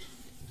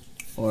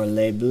 Or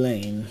lay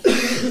blame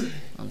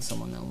on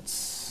someone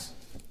else.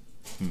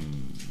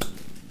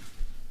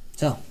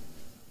 So,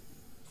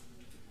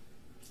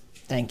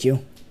 thank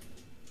you.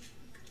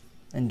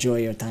 Enjoy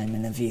your time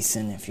in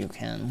Avisen if you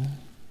can.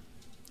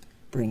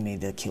 Bring me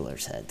the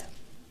killer's head.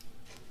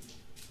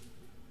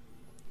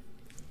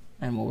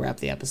 And we'll wrap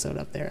the episode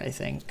up there, I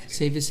think.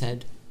 Save his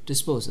head,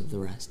 dispose of the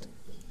rest.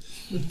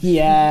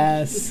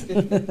 Yes.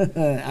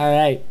 All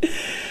right.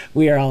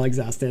 We are all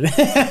exhausted.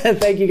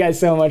 Thank you guys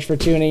so much for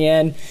tuning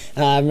in.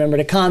 Remember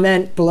to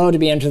comment below to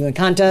be entered in the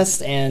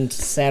contest. And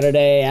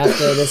Saturday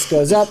after this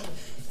goes up,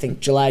 I think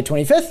July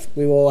 25th,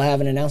 we will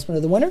have an announcement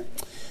of the winner.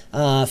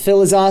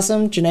 Phil is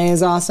awesome. Janae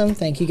is awesome.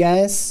 Thank you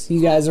guys.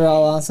 You guys are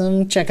all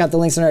awesome. Check out the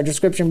links in our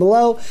description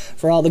below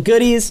for all the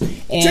goodies.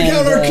 And, check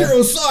out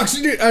Arkiro socks.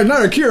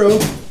 Not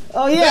Arkiro.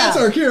 Oh, yeah. That's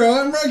Arkiro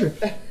on record.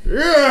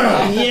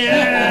 Yeah.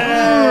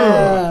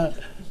 Yeah.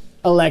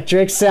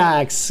 Electric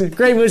Socks.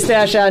 Great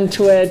Mustache on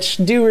Twitch.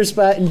 Do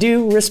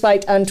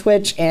Respite on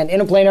Twitch. And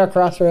Interplanar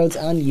Crossroads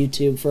on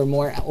YouTube for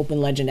more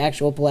Open Legend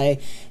actual play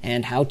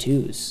and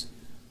how-tos.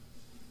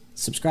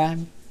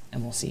 Subscribe,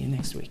 and we'll see you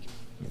next week.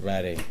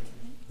 Ready.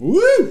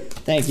 Woo!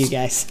 Thank you,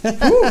 guys.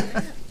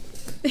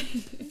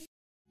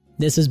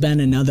 This has been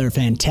another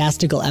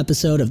fantastical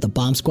episode of the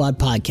Bomb Squad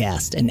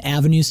podcast, an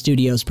Avenue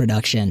Studios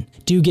production.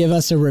 Do give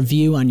us a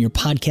review on your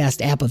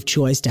podcast app of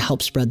choice to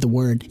help spread the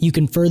word. You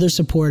can further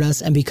support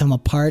us and become a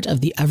part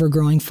of the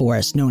ever-growing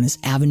force known as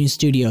Avenue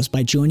Studios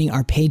by joining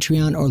our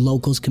Patreon or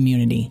Locals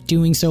community.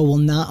 Doing so will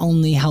not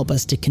only help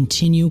us to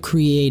continue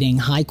creating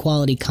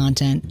high-quality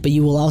content, but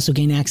you will also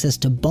gain access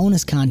to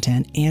bonus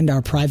content and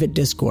our private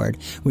Discord,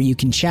 where you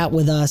can chat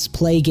with us,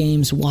 play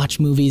games, watch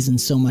movies,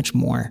 and so much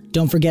more.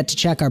 Don't forget to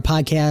check our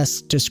podcast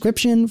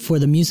description for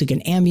the music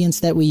and ambience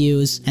that we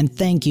use, and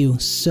thank you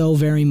so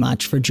very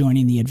much for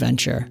joining the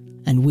adventure,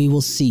 and we will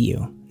see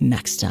you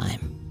next time.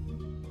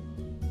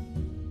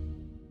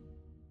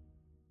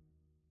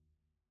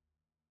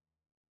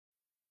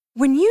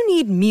 When you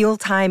need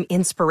mealtime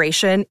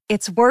inspiration,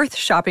 it's worth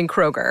shopping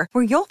Kroger,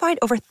 where you'll find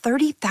over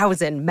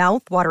 30,000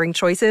 mouth-watering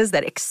choices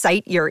that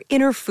excite your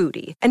inner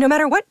foodie. And no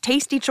matter what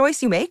tasty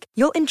choice you make,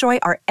 you'll enjoy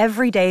our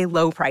everyday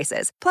low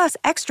prices, plus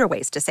extra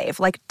ways to save,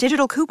 like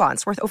digital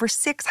coupons worth over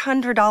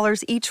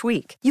 $600 each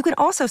week. You can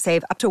also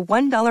save up to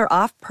 $1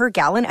 off per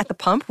gallon at the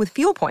pump with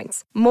fuel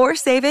points. More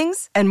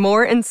savings and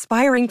more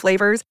inspiring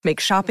flavors make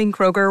shopping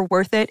Kroger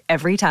worth it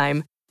every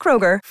time.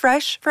 Kroger,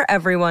 fresh for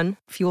everyone.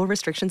 Fuel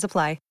restrictions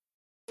apply.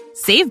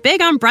 Save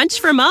big on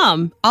brunch for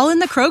mom, all in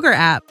the Kroger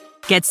app.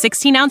 Get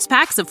 16-ounce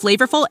packs of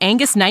flavorful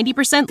Angus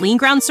 90% lean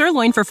ground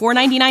sirloin for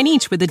 $4.99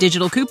 each with a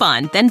digital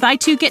coupon. Then buy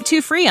 2, get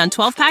 2 free on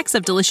 12 packs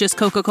of delicious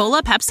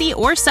Coca-Cola, Pepsi,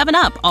 or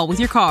 7-Up, all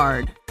with your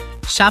card.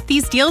 Shop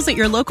these deals at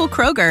your local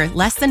Kroger,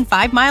 less than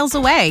 5 miles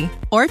away.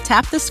 Or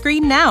tap the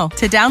screen now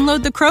to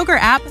download the Kroger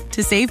app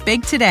to save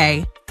big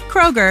today.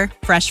 Kroger,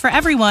 fresh for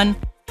everyone.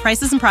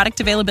 Prices and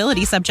product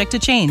availability subject to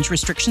change.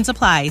 Restrictions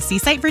apply. See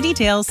site for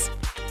details.